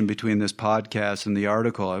information between this podcast and the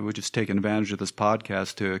article. I would just take advantage of this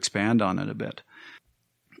podcast to expand on it a bit.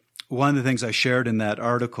 One of the things I shared in that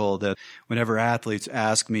article that whenever athletes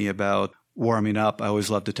ask me about warming up, I always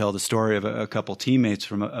love to tell the story of a couple teammates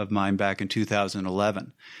of mine back in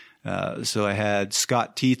 2011. So I had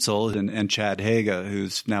Scott Tietzel and Chad Haga,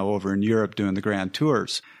 who's now over in Europe doing the Grand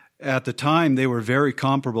Tours. At the time, they were very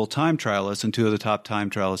comparable time trialists and two of the top time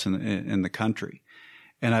trialists in the country.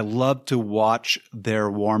 And I loved to watch their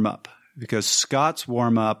warm-up because Scott's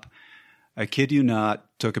warm-up, I kid you not,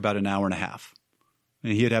 took about an hour and a half.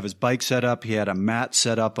 And he'd have his bike set up. He had a mat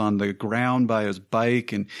set up on the ground by his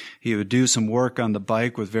bike, and he would do some work on the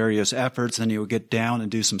bike with various efforts. Then he would get down and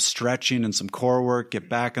do some stretching and some core work, get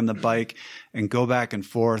back on the bike, and go back and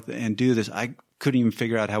forth and do this. I couldn't even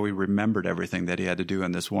figure out how he remembered everything that he had to do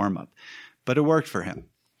in this warm-up. But it worked for him.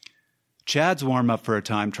 Chad's warm-up for a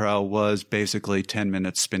time trial was basically 10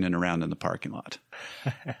 minutes spinning around in the parking lot.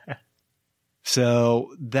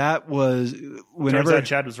 So that was whenever... Turns out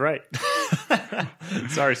Chad was right.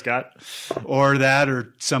 Sorry, Scott.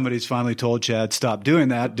 Or somebody's finally told Chad, stop doing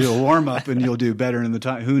that, do a warm-up, and you'll do better in the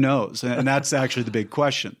time. Who knows? And that's actually the big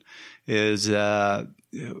question is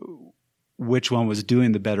which one was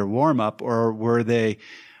doing the better warm-up, or were they...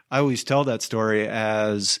 I always tell that story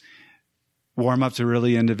as warm-ups are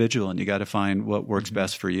really individual, and you got to find what works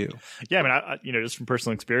best for you. Yeah, I mean, just from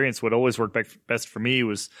personal experience, what always worked best for me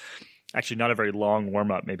was actually not a very long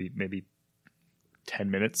warm up, maybe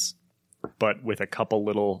 10 minutes, but with a couple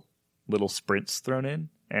little sprints thrown in.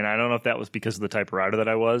 And I don't know if that was because of the type of rider that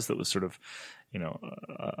I was, that was sort of,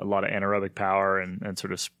 a lot of anaerobic power and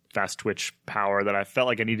sort of fast twitch power, that I felt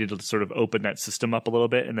like I needed to sort of open that system up a little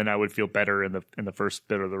bit, and then I would feel better in the first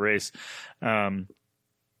bit of the race.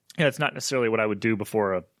 It's not necessarily what I would do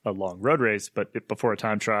before a long road race, but before a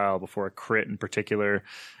time trial, before a crit in particular,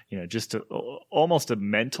 just almost a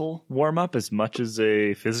mental warm up as much as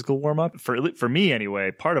a physical warm up. For me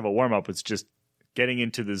anyway, part of a warm up was just getting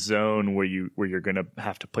into the zone where you're going to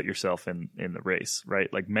have to put yourself in the race,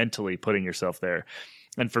 right? Like mentally putting yourself there.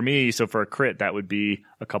 And for me, so for a crit, that would be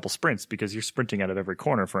a couple sprints, because you're sprinting out of every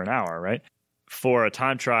corner for an hour, right? For a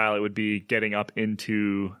time trial, it would be getting up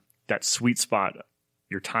into that sweet spot,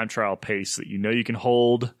 your time trial pace that you can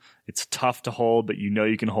hold. It's tough to hold, but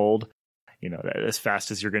you can hold, as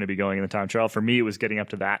fast as you're going to be going in the time trial. For me, it was getting up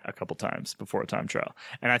to that a couple times before a time trial.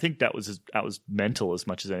 And I think that was mental as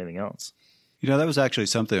much as anything else. That was actually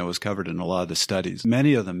something that was covered in a lot of the studies.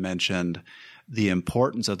 Many of them mentioned the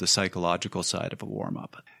importance of the psychological side of a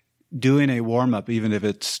warm-up. Doing a warm-up, even if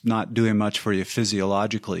it's not doing much for you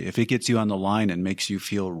physiologically, if it gets you on the line and makes you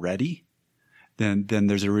feel ready, then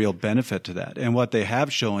there's a real benefit to that. And what they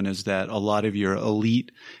have shown is that a lot of your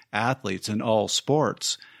elite athletes in all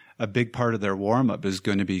sports, a big part of their warm-up is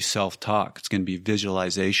going to be self-talk. It's going to be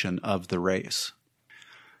visualization of the race.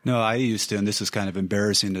 No, I used to, and this is kind of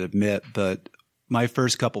embarrassing to admit, but my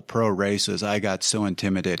first couple pro races, I got so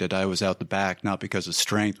intimidated. I was out the back, not because of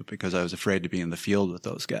strength, but because I was afraid to be in the field with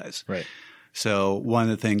those guys. Right. So one of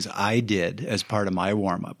the things I did as part of my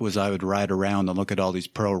warm-up was I would ride around and look at all these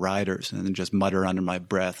pro riders and then just mutter under my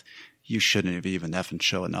breath, "You shouldn't have even effing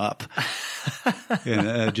shown up." And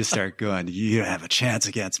I'd just start going, "You don't have a chance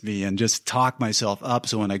against me," and just talk myself up.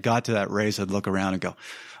 So when I got to that race, I'd look around and go,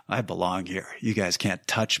 "I belong here. You guys can't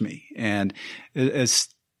touch me." And as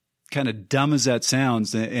kind of dumb as that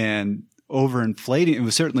sounds and overinflating, it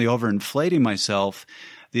was certainly overinflating myself.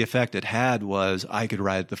 The effect it had was I could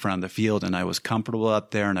ride at the front of the field and I was comfortable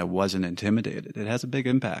up there and I wasn't intimidated. It has a big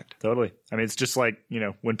impact. Totally. I mean, it's just like,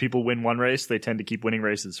 when people win one race, they tend to keep winning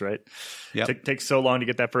races, right? Yep. It takes so long to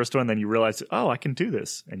get that first one. Then you realize, oh, I can do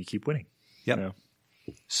this. And you keep winning. Yep.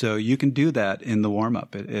 So you can do that in the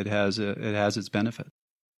warm-up. It has its benefit.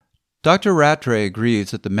 Dr. Rattray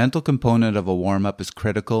agrees that the mental component of a warm-up is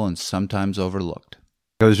critical and sometimes overlooked.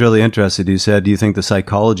 I was really interested. You said, do you think the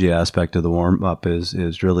psychology aspect of the warm-up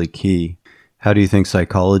is really key? How do you think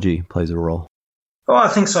psychology plays a role? Well, I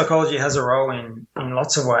think psychology has a role in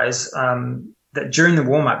lots of ways. That during the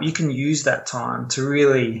warm-up, you can use that time to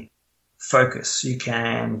really focus. You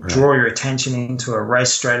can draw your attention into a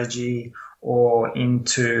race strategy or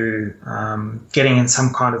into getting in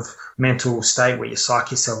some kind of mental state where you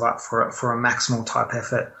psych yourself up for a maximal type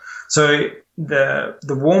effort. So the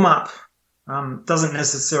warm-up doesn't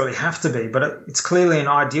necessarily have to be, but it's clearly an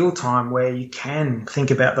ideal time where you can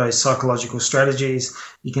think about those psychological strategies.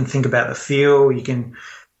 You can think about the feel. You can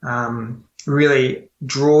really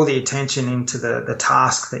draw the attention into the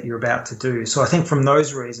task that you're about to do. So I think from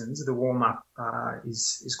those reasons, the warm-up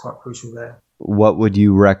is quite crucial there. What would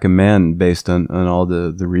you recommend based on all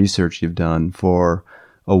the research you've done for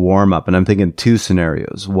a warm-up? And I'm thinking two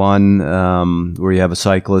scenarios. One, where you have a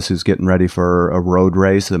cyclist who's getting ready for a road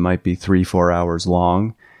race that might be 3-4 hours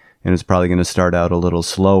long, and it's probably going to start out a little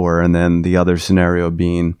slower. And then the other scenario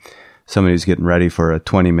being somebody who's getting ready for a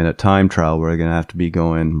 20-minute time trial where they're going to have to be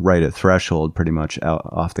going right at threshold pretty much out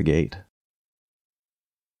off the gate.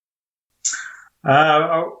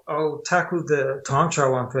 I'll tackle the time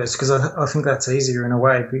trial one first because I think that's easier in a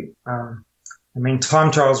way.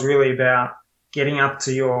 Time trial is really about getting up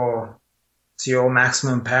to your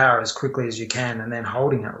maximum power as quickly as you can and then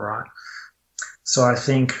holding it right. So I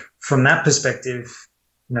think from that perspective,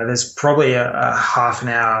 there's probably a half an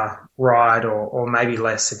hour ride or maybe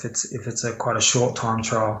less if it's quite a short time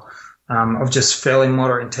trial of just fairly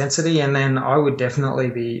moderate intensity. And then I would definitely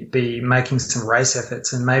be making some race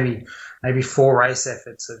efforts and maybe 4 race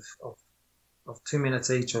efforts of 2 minutes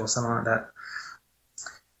each or something like that.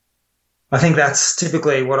 I think that's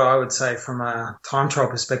typically what I would say from a time trial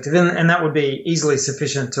perspective. And that would be easily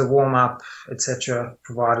sufficient to warm up, etc.,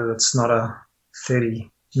 provided it's not a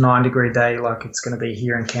 39-degree day like it's going to be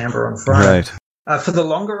here in Canberra on Friday. Right. For the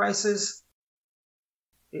longer races,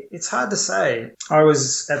 it's hard to say. I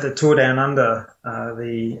was at the Tour Down Under,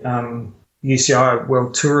 the UCI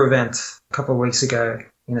World Tour event a couple of weeks ago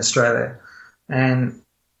in Australia. And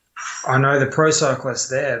I know the pro cyclists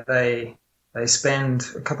there, they spend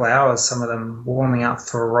a couple of hours, some of them, warming up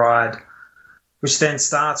for a ride which then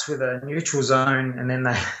starts with a neutral zone, and then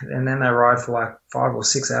they ride for like 5 or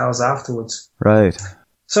 6 hours afterwards. Right.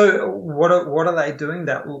 So what are they doing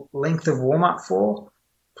that length of warm up for?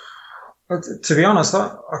 To be honest, I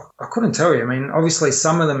couldn't tell you. I mean, obviously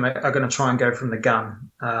some of them are going to try and go from the gun,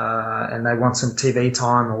 and they want some TV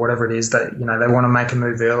time or whatever it is that, they want to make a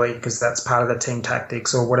move early because that's part of the team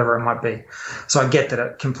tactics or whatever it might be. So I get that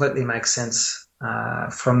it completely makes sense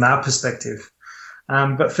from that perspective.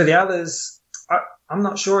 But for the others, I'm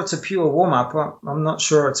not sure it's a pure warm up. I'm not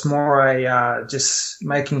sure it's more a just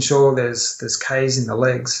making sure there's K's in the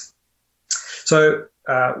legs. So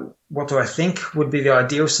what do I think would be the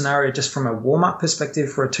ideal scenario just from a warm-up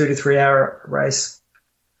perspective for a 2 to 3 hour race?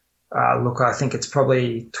 Look, I think it's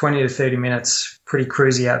probably 20 to 30 minutes, pretty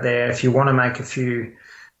cruisy out there. If you want to make a few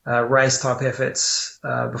race-type efforts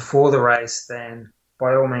before the race, then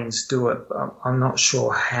by all means do it. I'm not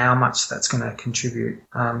sure how much that's going to contribute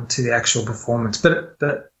to the actual performance. But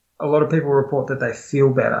a lot of people report that they feel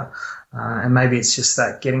better, and maybe it's just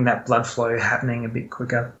that getting that blood flow happening a bit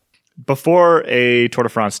quicker. Before a Tour de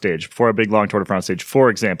France stage, before a big long Tour de France stage, for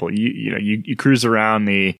example, you cruise around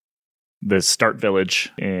the start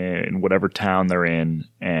village in whatever town they're in,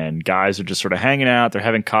 and guys are just sort of hanging out. They're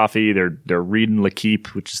having coffee. They're reading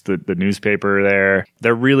L'Equipe, which is the newspaper there.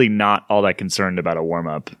 They're really not all that concerned about a warm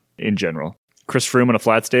up in general. Chris Froome on a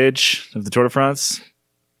flat stage of the Tour de France,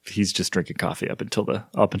 he's just drinking coffee up until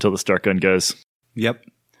the start gun goes. Yep.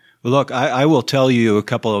 Well, look, I will tell you a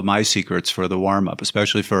couple of my secrets for the warm-up,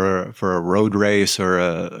 especially for a road race or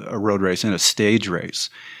a road race and a stage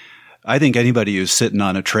race. I think anybody who's sitting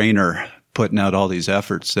on a trainer putting out all these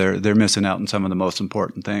efforts, they're missing out on some of the most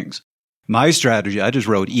important things. My strategy, I just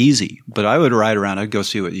rode easy, but I would ride around. I'd go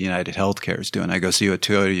see what United Healthcare is doing. I'd go see what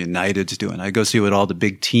Toyota United's doing. I'd go see what all the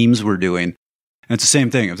big teams were doing. And it's the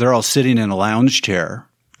same thing. If they're all sitting in a lounge chair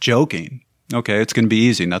joking, okay, it's going to be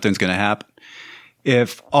easy. Nothing's going to happen.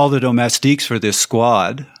 If all the domestiques for this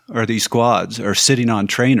squad or these squads are sitting on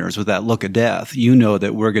trainers with that look of death, you know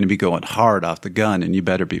that we're going to be going hard off the gun, and you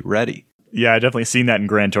better be ready. Yeah, I've definitely seen that in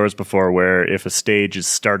Grand Tours before, where if a stage is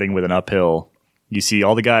starting with an uphill, you see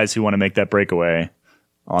all the guys who want to make that breakaway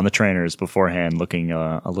on the trainers beforehand looking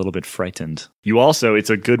a little bit frightened. It's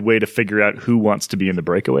a good way to figure out who wants to be in the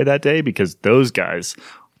breakaway that day, because those guys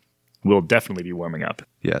will definitely be warming up.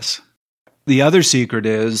 Yes. The other secret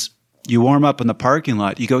is, you warm up in the parking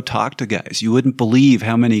lot, you go talk to guys. You wouldn't believe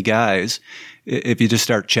how many guys, if you just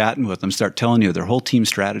start chatting with them, start telling you their whole team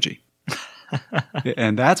strategy.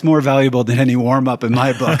 And that's more valuable than any warm up in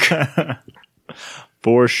my book.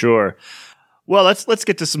 For sure. Well, let's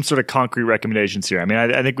get to some sort of concrete recommendations here. I mean,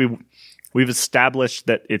 I think we've established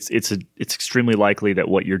that it's extremely likely that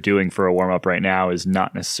what you're doing for a warm up right now is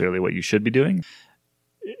not necessarily what you should be doing.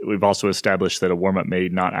 We've also established that a warm-up may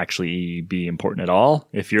not actually be important at all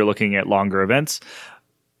if you're looking at longer events.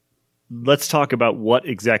 Let's talk about what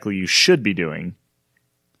exactly you should be doing,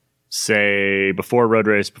 say, before a road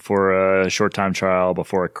race, before a short time trial,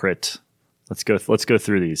 before a crit. Let's go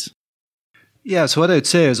through these. Yeah, so what I'd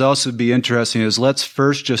say is also be interesting is let's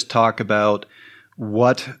first just talk about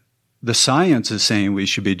what the science is saying we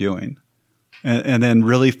should be doing, and then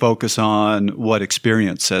really focus on what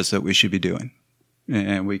experience says that we should be doing.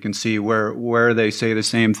 And we can see where they say the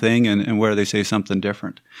same thing and where they say something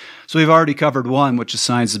different. So we've already covered one, which is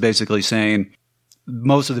science is basically saying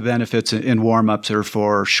most of the benefits in warm-ups are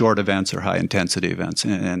for short events or high-intensity events,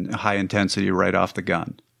 and high intensity right off the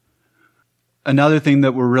gun. Another thing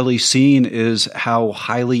that we're really seeing is how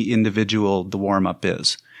highly individual the warm-up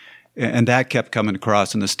is. And that kept coming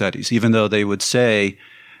across in the studies, even though they would say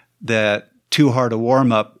that too hard a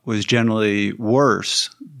warm-up was generally worse,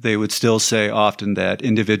 they would still say often that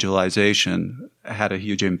individualization had a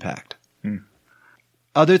huge impact.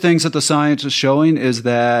 Other things that the science is showing is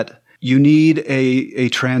that you need a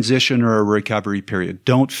transition or a recovery period.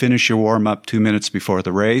 Don't finish your warm-up 2 minutes before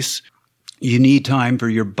the race. You need time for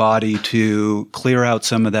your body to clear out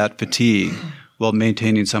some of that fatigue while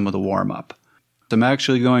maintaining some of the warm-up. I'm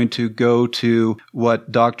actually going to go to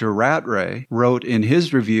what Dr. Rattray wrote in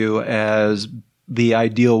his review as the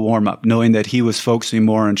ideal warm-up, knowing that he was focusing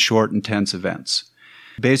more on short, intense events.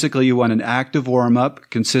 Basically, you want an active warm-up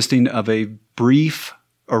consisting of a brief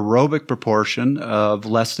aerobic proportion of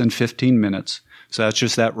less than 15 minutes. So that's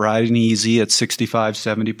just that riding easy at 65,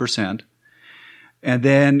 70%. And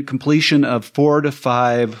then completion of 4 to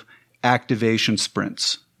 5 activation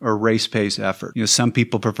sprints, or race pace effort. Some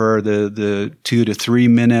people prefer the 2 to 3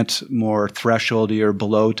 minute, more thresholdy or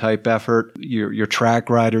below type effort. Your track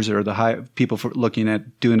riders or the high people looking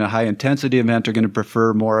at doing a high intensity event are going to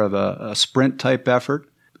prefer more of a sprint type effort.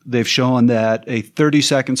 they've shown that a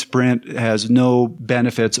 30-second sprint has no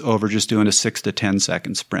benefits over just doing a 6 to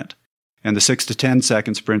 10-second sprint. And the 6 to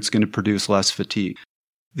 10-second sprint is going to produce less fatigue.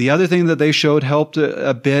 The other thing that they showed helped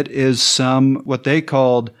a bit is some what they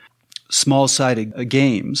called small-sided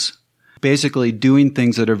games, basically doing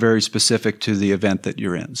things that are very specific to the event that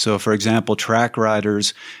you're in. So, for example, track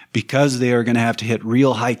riders, because they are going to have to hit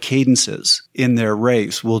real high cadences in their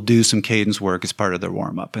race, will do some cadence work as part of their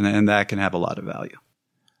warm-up, and that can have a lot of value.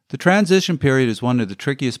 The transition period is one of the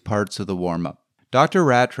trickiest parts of the warm-up. Dr.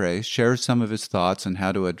 Rattray shares some of his thoughts on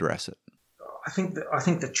how to address it. I think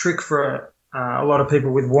the trick for a lot of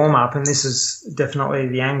people with warm-up, and this is definitely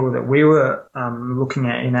the angle that we were looking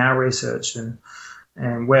at in our research, and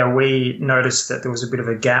where we noticed that there was a bit of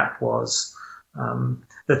a gap was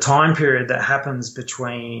the time period that happens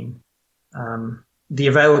between the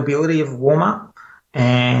availability of warm-up,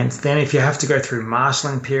 and then if you have to go through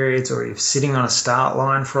marshalling periods or you're sitting on a start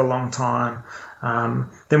line for a long time,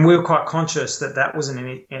 then we were quite conscious that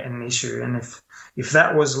wasn't an issue. And if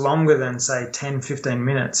that was longer than, say, 10, 15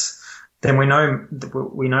 minutes, then we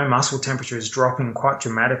know muscle temperature is dropping quite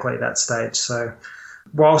dramatically at that stage. So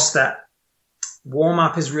whilst that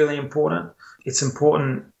warm-up is really important, it's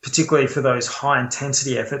important, particularly for those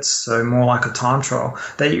high-intensity efforts, so more like a time trial,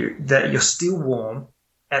 that you're still warm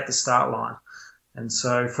at the start line. And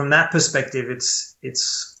so from that perspective,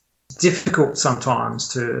 it's difficult sometimes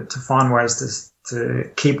to find ways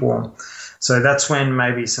to keep warm. So that's when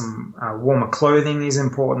maybe some warmer clothing is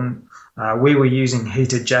important. We were using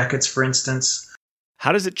heated jackets, for instance.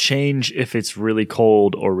 How does it change if it's really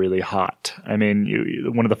cold or really hot? I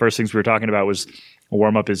mean, one of the first things we were talking about was a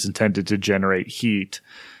warm-up is intended to generate heat.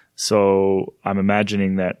 So I'm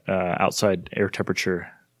imagining that outside air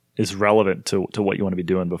temperature is relevant to what you want to be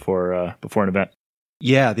doing before an event.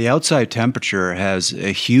 Yeah, the outside temperature has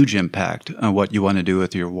a huge impact on what you want to do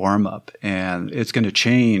with your warm-up, and it's going to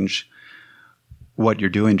change what you're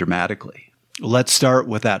doing dramatically. Let's start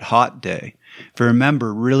with that hot day. If you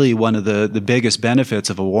remember, really one of the biggest benefits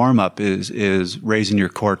of a warm-up is raising your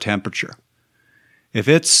core temperature. If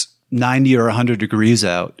it's 90 or 100 degrees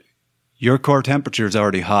out, your core temperature is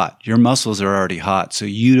already hot. Your muscles are already hot, so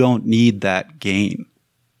you don't need that gain.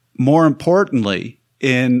 More importantly,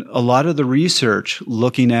 in a lot of the research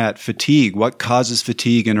looking at fatigue, what causes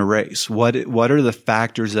fatigue in a race? What are the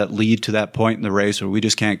factors that lead to that point in the race where we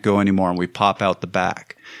just can't go anymore and we pop out the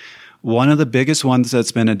back? One of the biggest ones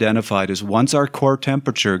that's been identified is once our core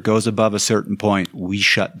temperature goes above a certain point, we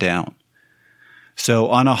shut down. So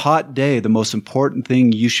on a hot day, the most important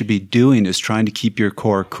thing you should be doing is trying to keep your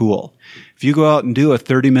core cool. If you go out and do a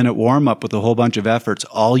 30-minute warm-up with a whole bunch of efforts,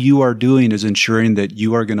 all you are doing is ensuring that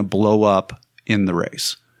you are going to blow up in the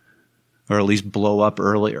race, or at least blow up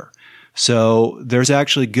earlier. So there's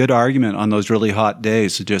actually good argument on those really hot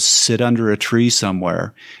days to just sit under a tree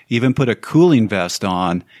somewhere, even put a cooling vest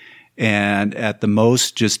on, and at the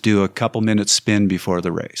most just do a couple minutes spin before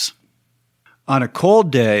the race. On a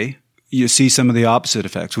cold day, you see some of the opposite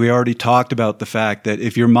effects. We already talked about the fact that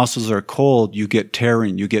if your muscles are cold, you get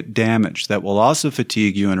tearing, you get damage. That will also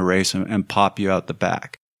fatigue you in a race and pop you out the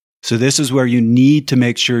back. So this is where you need to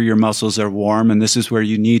make sure your muscles are warm, and this is where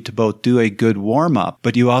you need to both do a good warm-up,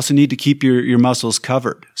 but you also need to keep your muscles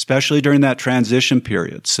covered, especially during that transition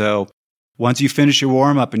period. So once you finish your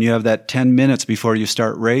warm-up and you have that 10 minutes before you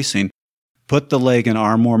start racing, put the leg and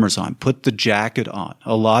arm warmers on, put the jacket on.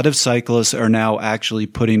 A lot of cyclists are now actually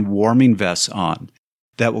putting warming vests on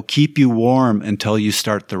that will keep you warm until you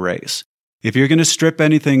start the race. If you're going to strip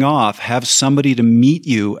anything off, have somebody to meet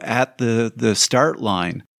you at the start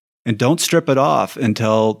line. And don't strip it off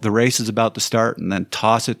until the race is about to start, and then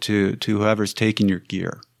toss it to whoever's taking your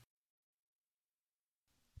gear.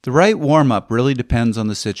 The right warm-up really depends on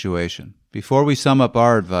the situation. Before we sum up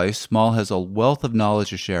our advice, Small has a wealth of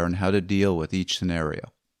knowledge to share on how to deal with each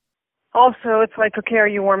scenario. Also, it's like, okay, are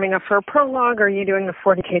you warming up for a prologue, or are you doing a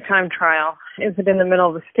 40K time trial? Is it in the middle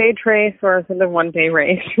of a stage race, or is it a one-day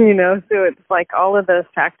race? So it's like all of those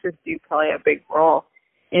factors do play a big role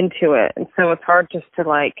into it. And so it's hard just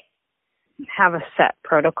to have a set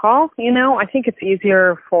protocol. I think it's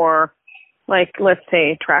easier for, let's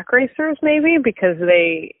say track racers maybe, because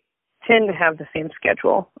they tend to have the same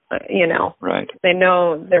schedule, Right. They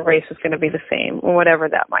know the race is going to be the same, whatever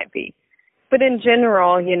that might be. But in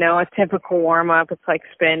general, a typical warm-up, it's like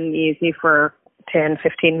spin easy for 10,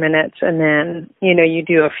 15 minutes, and then, you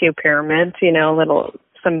do a few pyramids,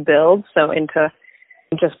 some builds, so into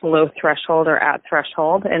just below threshold or at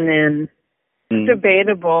threshold, and then it's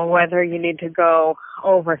debatable whether you need to go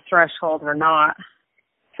over threshold or not.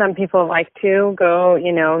 Some people like to go,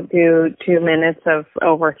 do 2 minutes of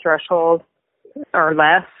over threshold or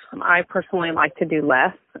less. I personally like to do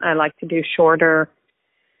less. I like to do shorter,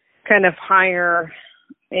 kind of higher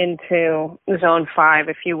into zone 5,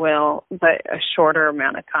 if you will, but a shorter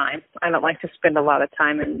amount of time. I don't like to spend a lot of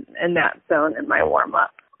time in that zone in my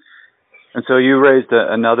warm-up. And so you raised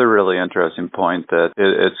another really interesting point that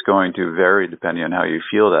it's going to vary depending on how you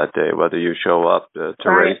feel that day, whether you show up to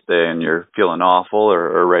Right. race day and you're feeling awful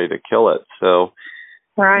or ready to kill it. So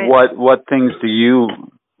Right. what things do you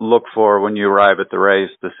look for when you arrive at the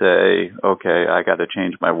race to say, okay, I got to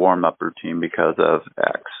change my warm-up routine because of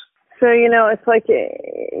X? So, it's like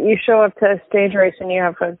you show up to a stage race and you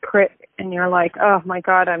have a crit and you're like, oh my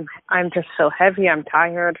God, I'm just so heavy. I'm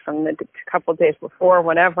tired from the couple of days before,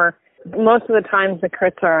 whatever. Most of the times the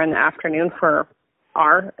crits are in the afternoon for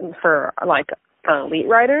like elite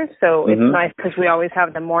riders. So it's nice because we always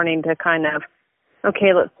have the morning to kind of,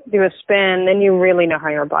 okay, let's do a spin. Then you really know how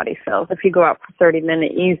your body feels. If you go out for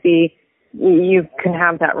 30-minute easy, you can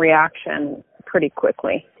have that reaction pretty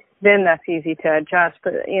quickly. Then that's easy to adjust.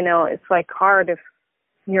 But, it's like hard if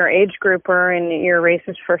you're age grouper and your race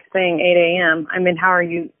is first thing, 8 a.m. I mean, how are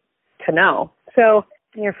you to know? So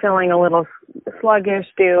you're feeling a little sluggish,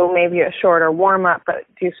 do maybe a shorter warm-up, but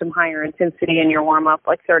do some higher intensity in your warm-up,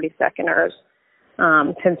 like 30-seconders,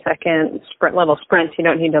 10-second little sprints. You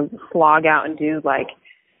don't need to slog out and do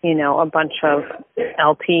a bunch of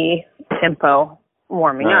LP tempo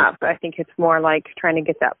warming up. I think it's more like trying to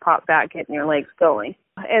get that pop back, getting your legs going.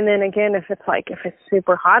 And then again, if it's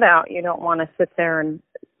super hot out, you don't want to sit there and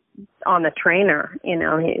on the trainer,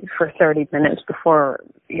 for 30 minutes before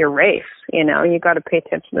your race. You got to pay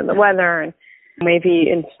attention to the weather, and maybe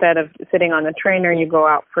instead of sitting on the trainer, you go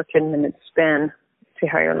out for 10 minutes spin, see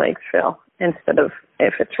how your legs feel, instead of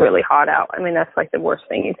if it's really hot out. I mean, that's like the worst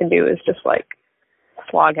thing you can do is just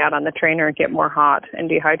slog out on the trainer and get more hot and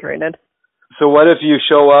dehydrated. So what if you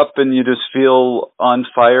show up and you just feel on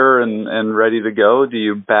fire and ready to go? Do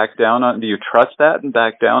you do you trust that and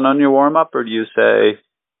back down on your warm up, or do you say,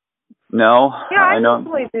 no? Yeah, I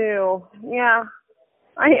usually do. Yeah.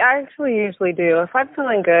 I actually usually do. If I'm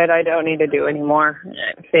feeling good, I don't need to do any more.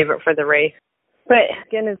 Save it for the race. But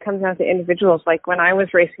again, it comes down to individuals. Like when I was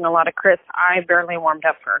racing a lot of crits, I barely warmed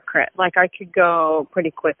up for a crit. Like I could go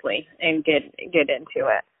pretty quickly and get into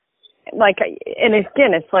it. And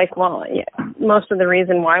again, it's like, well, yeah, most of the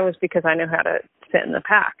reason why was because I knew how to sit in the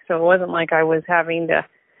pack. So it wasn't like I was having to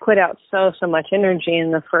put out so much energy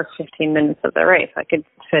in the first 15 minutes of the race. I could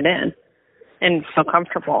sit in and feel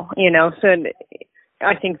comfortable, So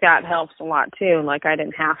I think that helps a lot too. Like I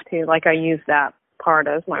didn't have to. Like I used that part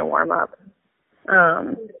as my warm up.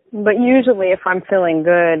 But usually, if I'm feeling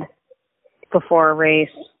good before a race,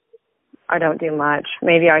 I don't do much.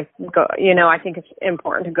 Maybe I go, I think it's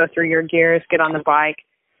important to go through your gears, get on the bike,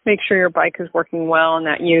 make sure your bike is working well, and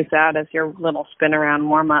use that as your little spin around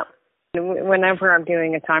warm up. Whenever I'm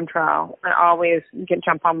doing a time trial, I always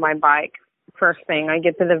jump on my bike first thing. I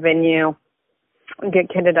get to the venue, get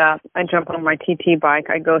kitted up, I jump on my TT bike,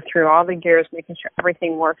 I go through all the gears, making sure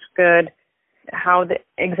everything works good,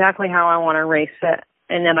 exactly how I want to race it,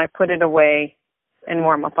 and then I put it away and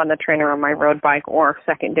warm up on the trainer on my road bike or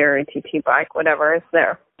secondary TT bike, whatever is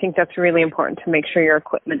there. I think that's really important to make sure your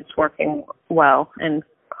equipment is working well and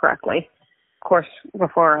correctly. Of course,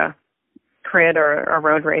 before a crit or a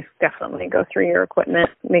road race, definitely go through your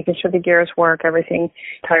equipment, making sure the gears work, everything,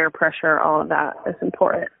 tire pressure, all of that is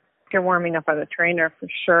important. If you're warming up on a trainer, for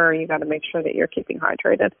sure, you got to make sure that you're keeping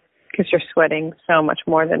hydrated because you're sweating so much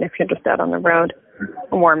more than if you're just out on the road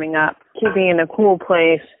warming up. Keeping in a cool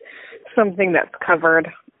place, something that's covered,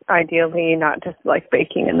 ideally, not just like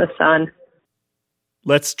baking in the sun.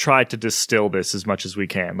 Let's try to distill this as much as we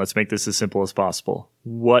can. Let's make this as simple as possible.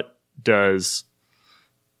 What does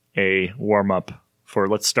a warm-up for,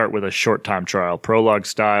 let's start with a short time trial, prologue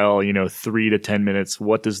style, 3 to 10 minutes.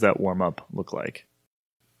 What does that warm-up look like?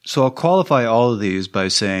 So I'll qualify all of these by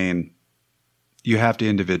saying you have to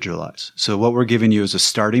individualize. So what we're giving you is a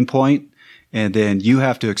starting point, and then you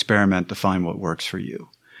have to experiment to find what works for you.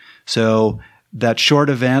 So that short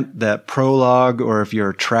event, that prologue, or if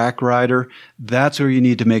you're a track rider, that's where you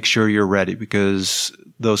need to make sure you're ready, because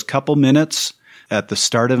those couple minutes at the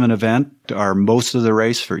start of an event are most of the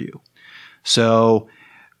race for you. So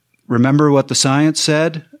remember what the science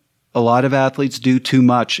said? A lot of athletes do too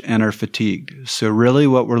much and are fatigued. So really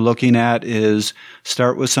what we're looking at is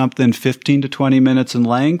start with something 15 to 20 minutes in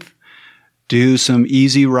length, do some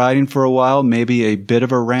easy riding for a while, maybe a bit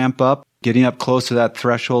of a ramp up, getting up close to that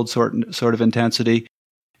threshold sort of intensity,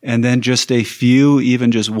 and then just a few,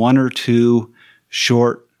 even just 1 or 2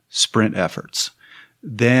 short sprint efforts.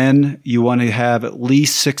 Then you want to have at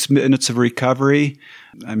least 6 minutes of recovery.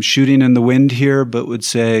 I'm shooting in the wind here, but would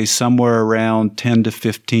say somewhere around 10 to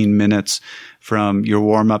 15 minutes from your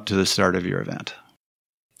warm-up to the start of your event.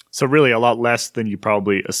 So really a lot less than you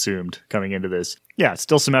probably assumed coming into this. Yeah,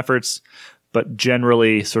 still some efforts, but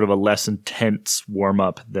generally sort of a less intense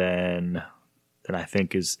warm-up than I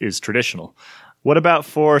think is traditional. What about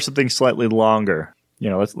for something slightly longer?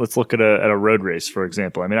 Let's look at a road race, for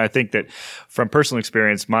example. I mean, I think that from personal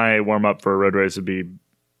experience, my warm-up for a road race would be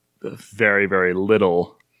very, very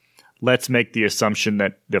little. Let's make the assumption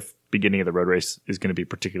that the beginning of the road race is going to be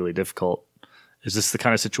particularly difficult. Is this the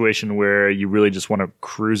kind of situation where you really just want to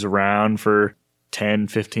cruise around for 10,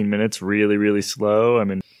 15 minutes, really, really slow? I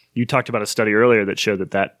mean, you talked about a study earlier that showed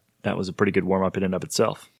that was a pretty good warm-up in and of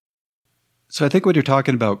itself. So I think when you're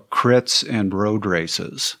talking about crits and road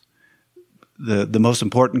races, the most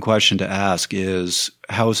important question to ask is,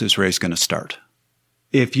 how is this race going to start?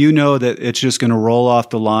 If you know that it's just going to roll off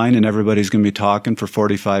the line and everybody's going to be talking for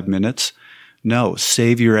 45 minutes, no,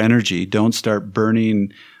 save your energy. Don't start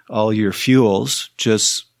burning all your fuels.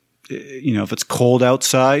 Just, if it's cold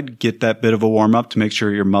outside, get that bit of a warm up to make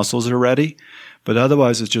sure your muscles are ready. But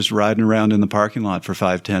otherwise, it's just riding around in the parking lot for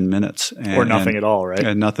 5-10 minutes. Or nothing at all, right?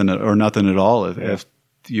 And nothing at all if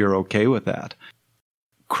you're okay with that.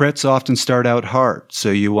 Crits often start out hard, so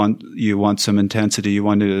you want some intensity. You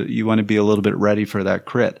want to be a little bit ready for that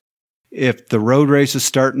crit. If the road race is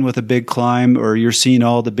starting with a big climb, or you're seeing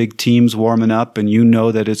all the big teams warming up, and you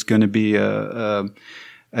know that it's going to be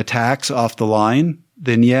attacks off the line,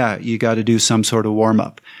 then you got to do some sort of warm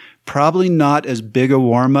up. Probably not as big a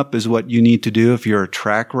warm up as what you need to do if you're a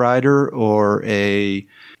track rider or a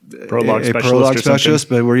prologue specialist,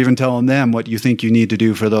 but we're even telling them what you think you need to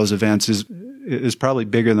do for those events is probably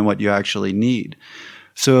bigger than what you actually need.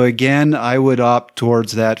 So again, I would opt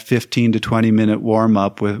towards that 15 to 20 minute warm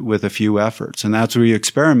up with a few efforts. And that's where you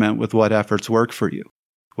experiment with what efforts work for you.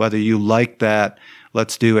 Whether you like that,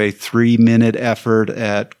 let's do a 3-minute effort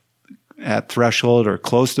at threshold or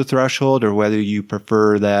close to threshold, or whether you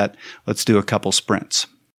prefer that, let's do a couple sprints.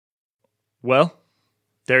 Well,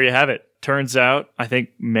 there you have it. Turns out, I think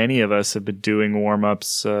many of us have been doing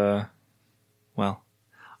warm-ups,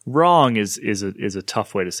 wrong is a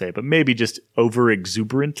tough way to say it, but maybe just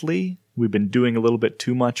over-exuberantly. We've been doing a little bit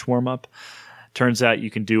too much warm-up. Turns out you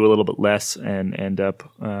can do a little bit less and end up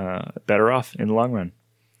better off in the long run.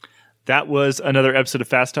 That was another episode of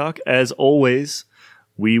Fast Talk. As always,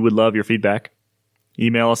 we would love your feedback.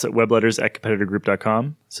 Email us at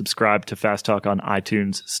webletters@competitorgroup.com. Subscribe to Fast Talk on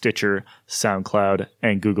iTunes, Stitcher, SoundCloud,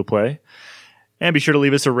 and Google Play. And be sure to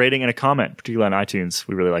leave us a rating and a comment, particularly on iTunes.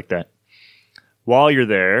 We really like that. While you're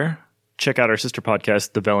there, check out our sister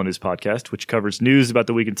podcast, the VeloNews Podcast, which covers news about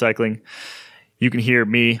the week in cycling. You can hear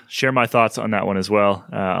me share my thoughts on that one as well,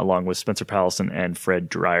 along with Spencer Pallison and Fred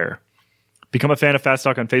Dreyer. Become a fan of Fast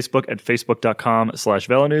Talk on Facebook at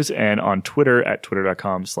facebook.com/VeloNews and on Twitter at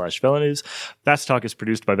twitter.com/VeloNews. Fast Talk is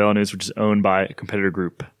produced by VeloNews, which is owned by a competitor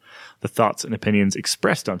group. The thoughts and opinions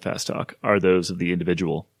expressed on Fast Talk are those of the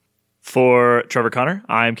individual. For Trevor Connor,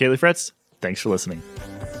 I'm Kaylee Fretz. Thanks for listening.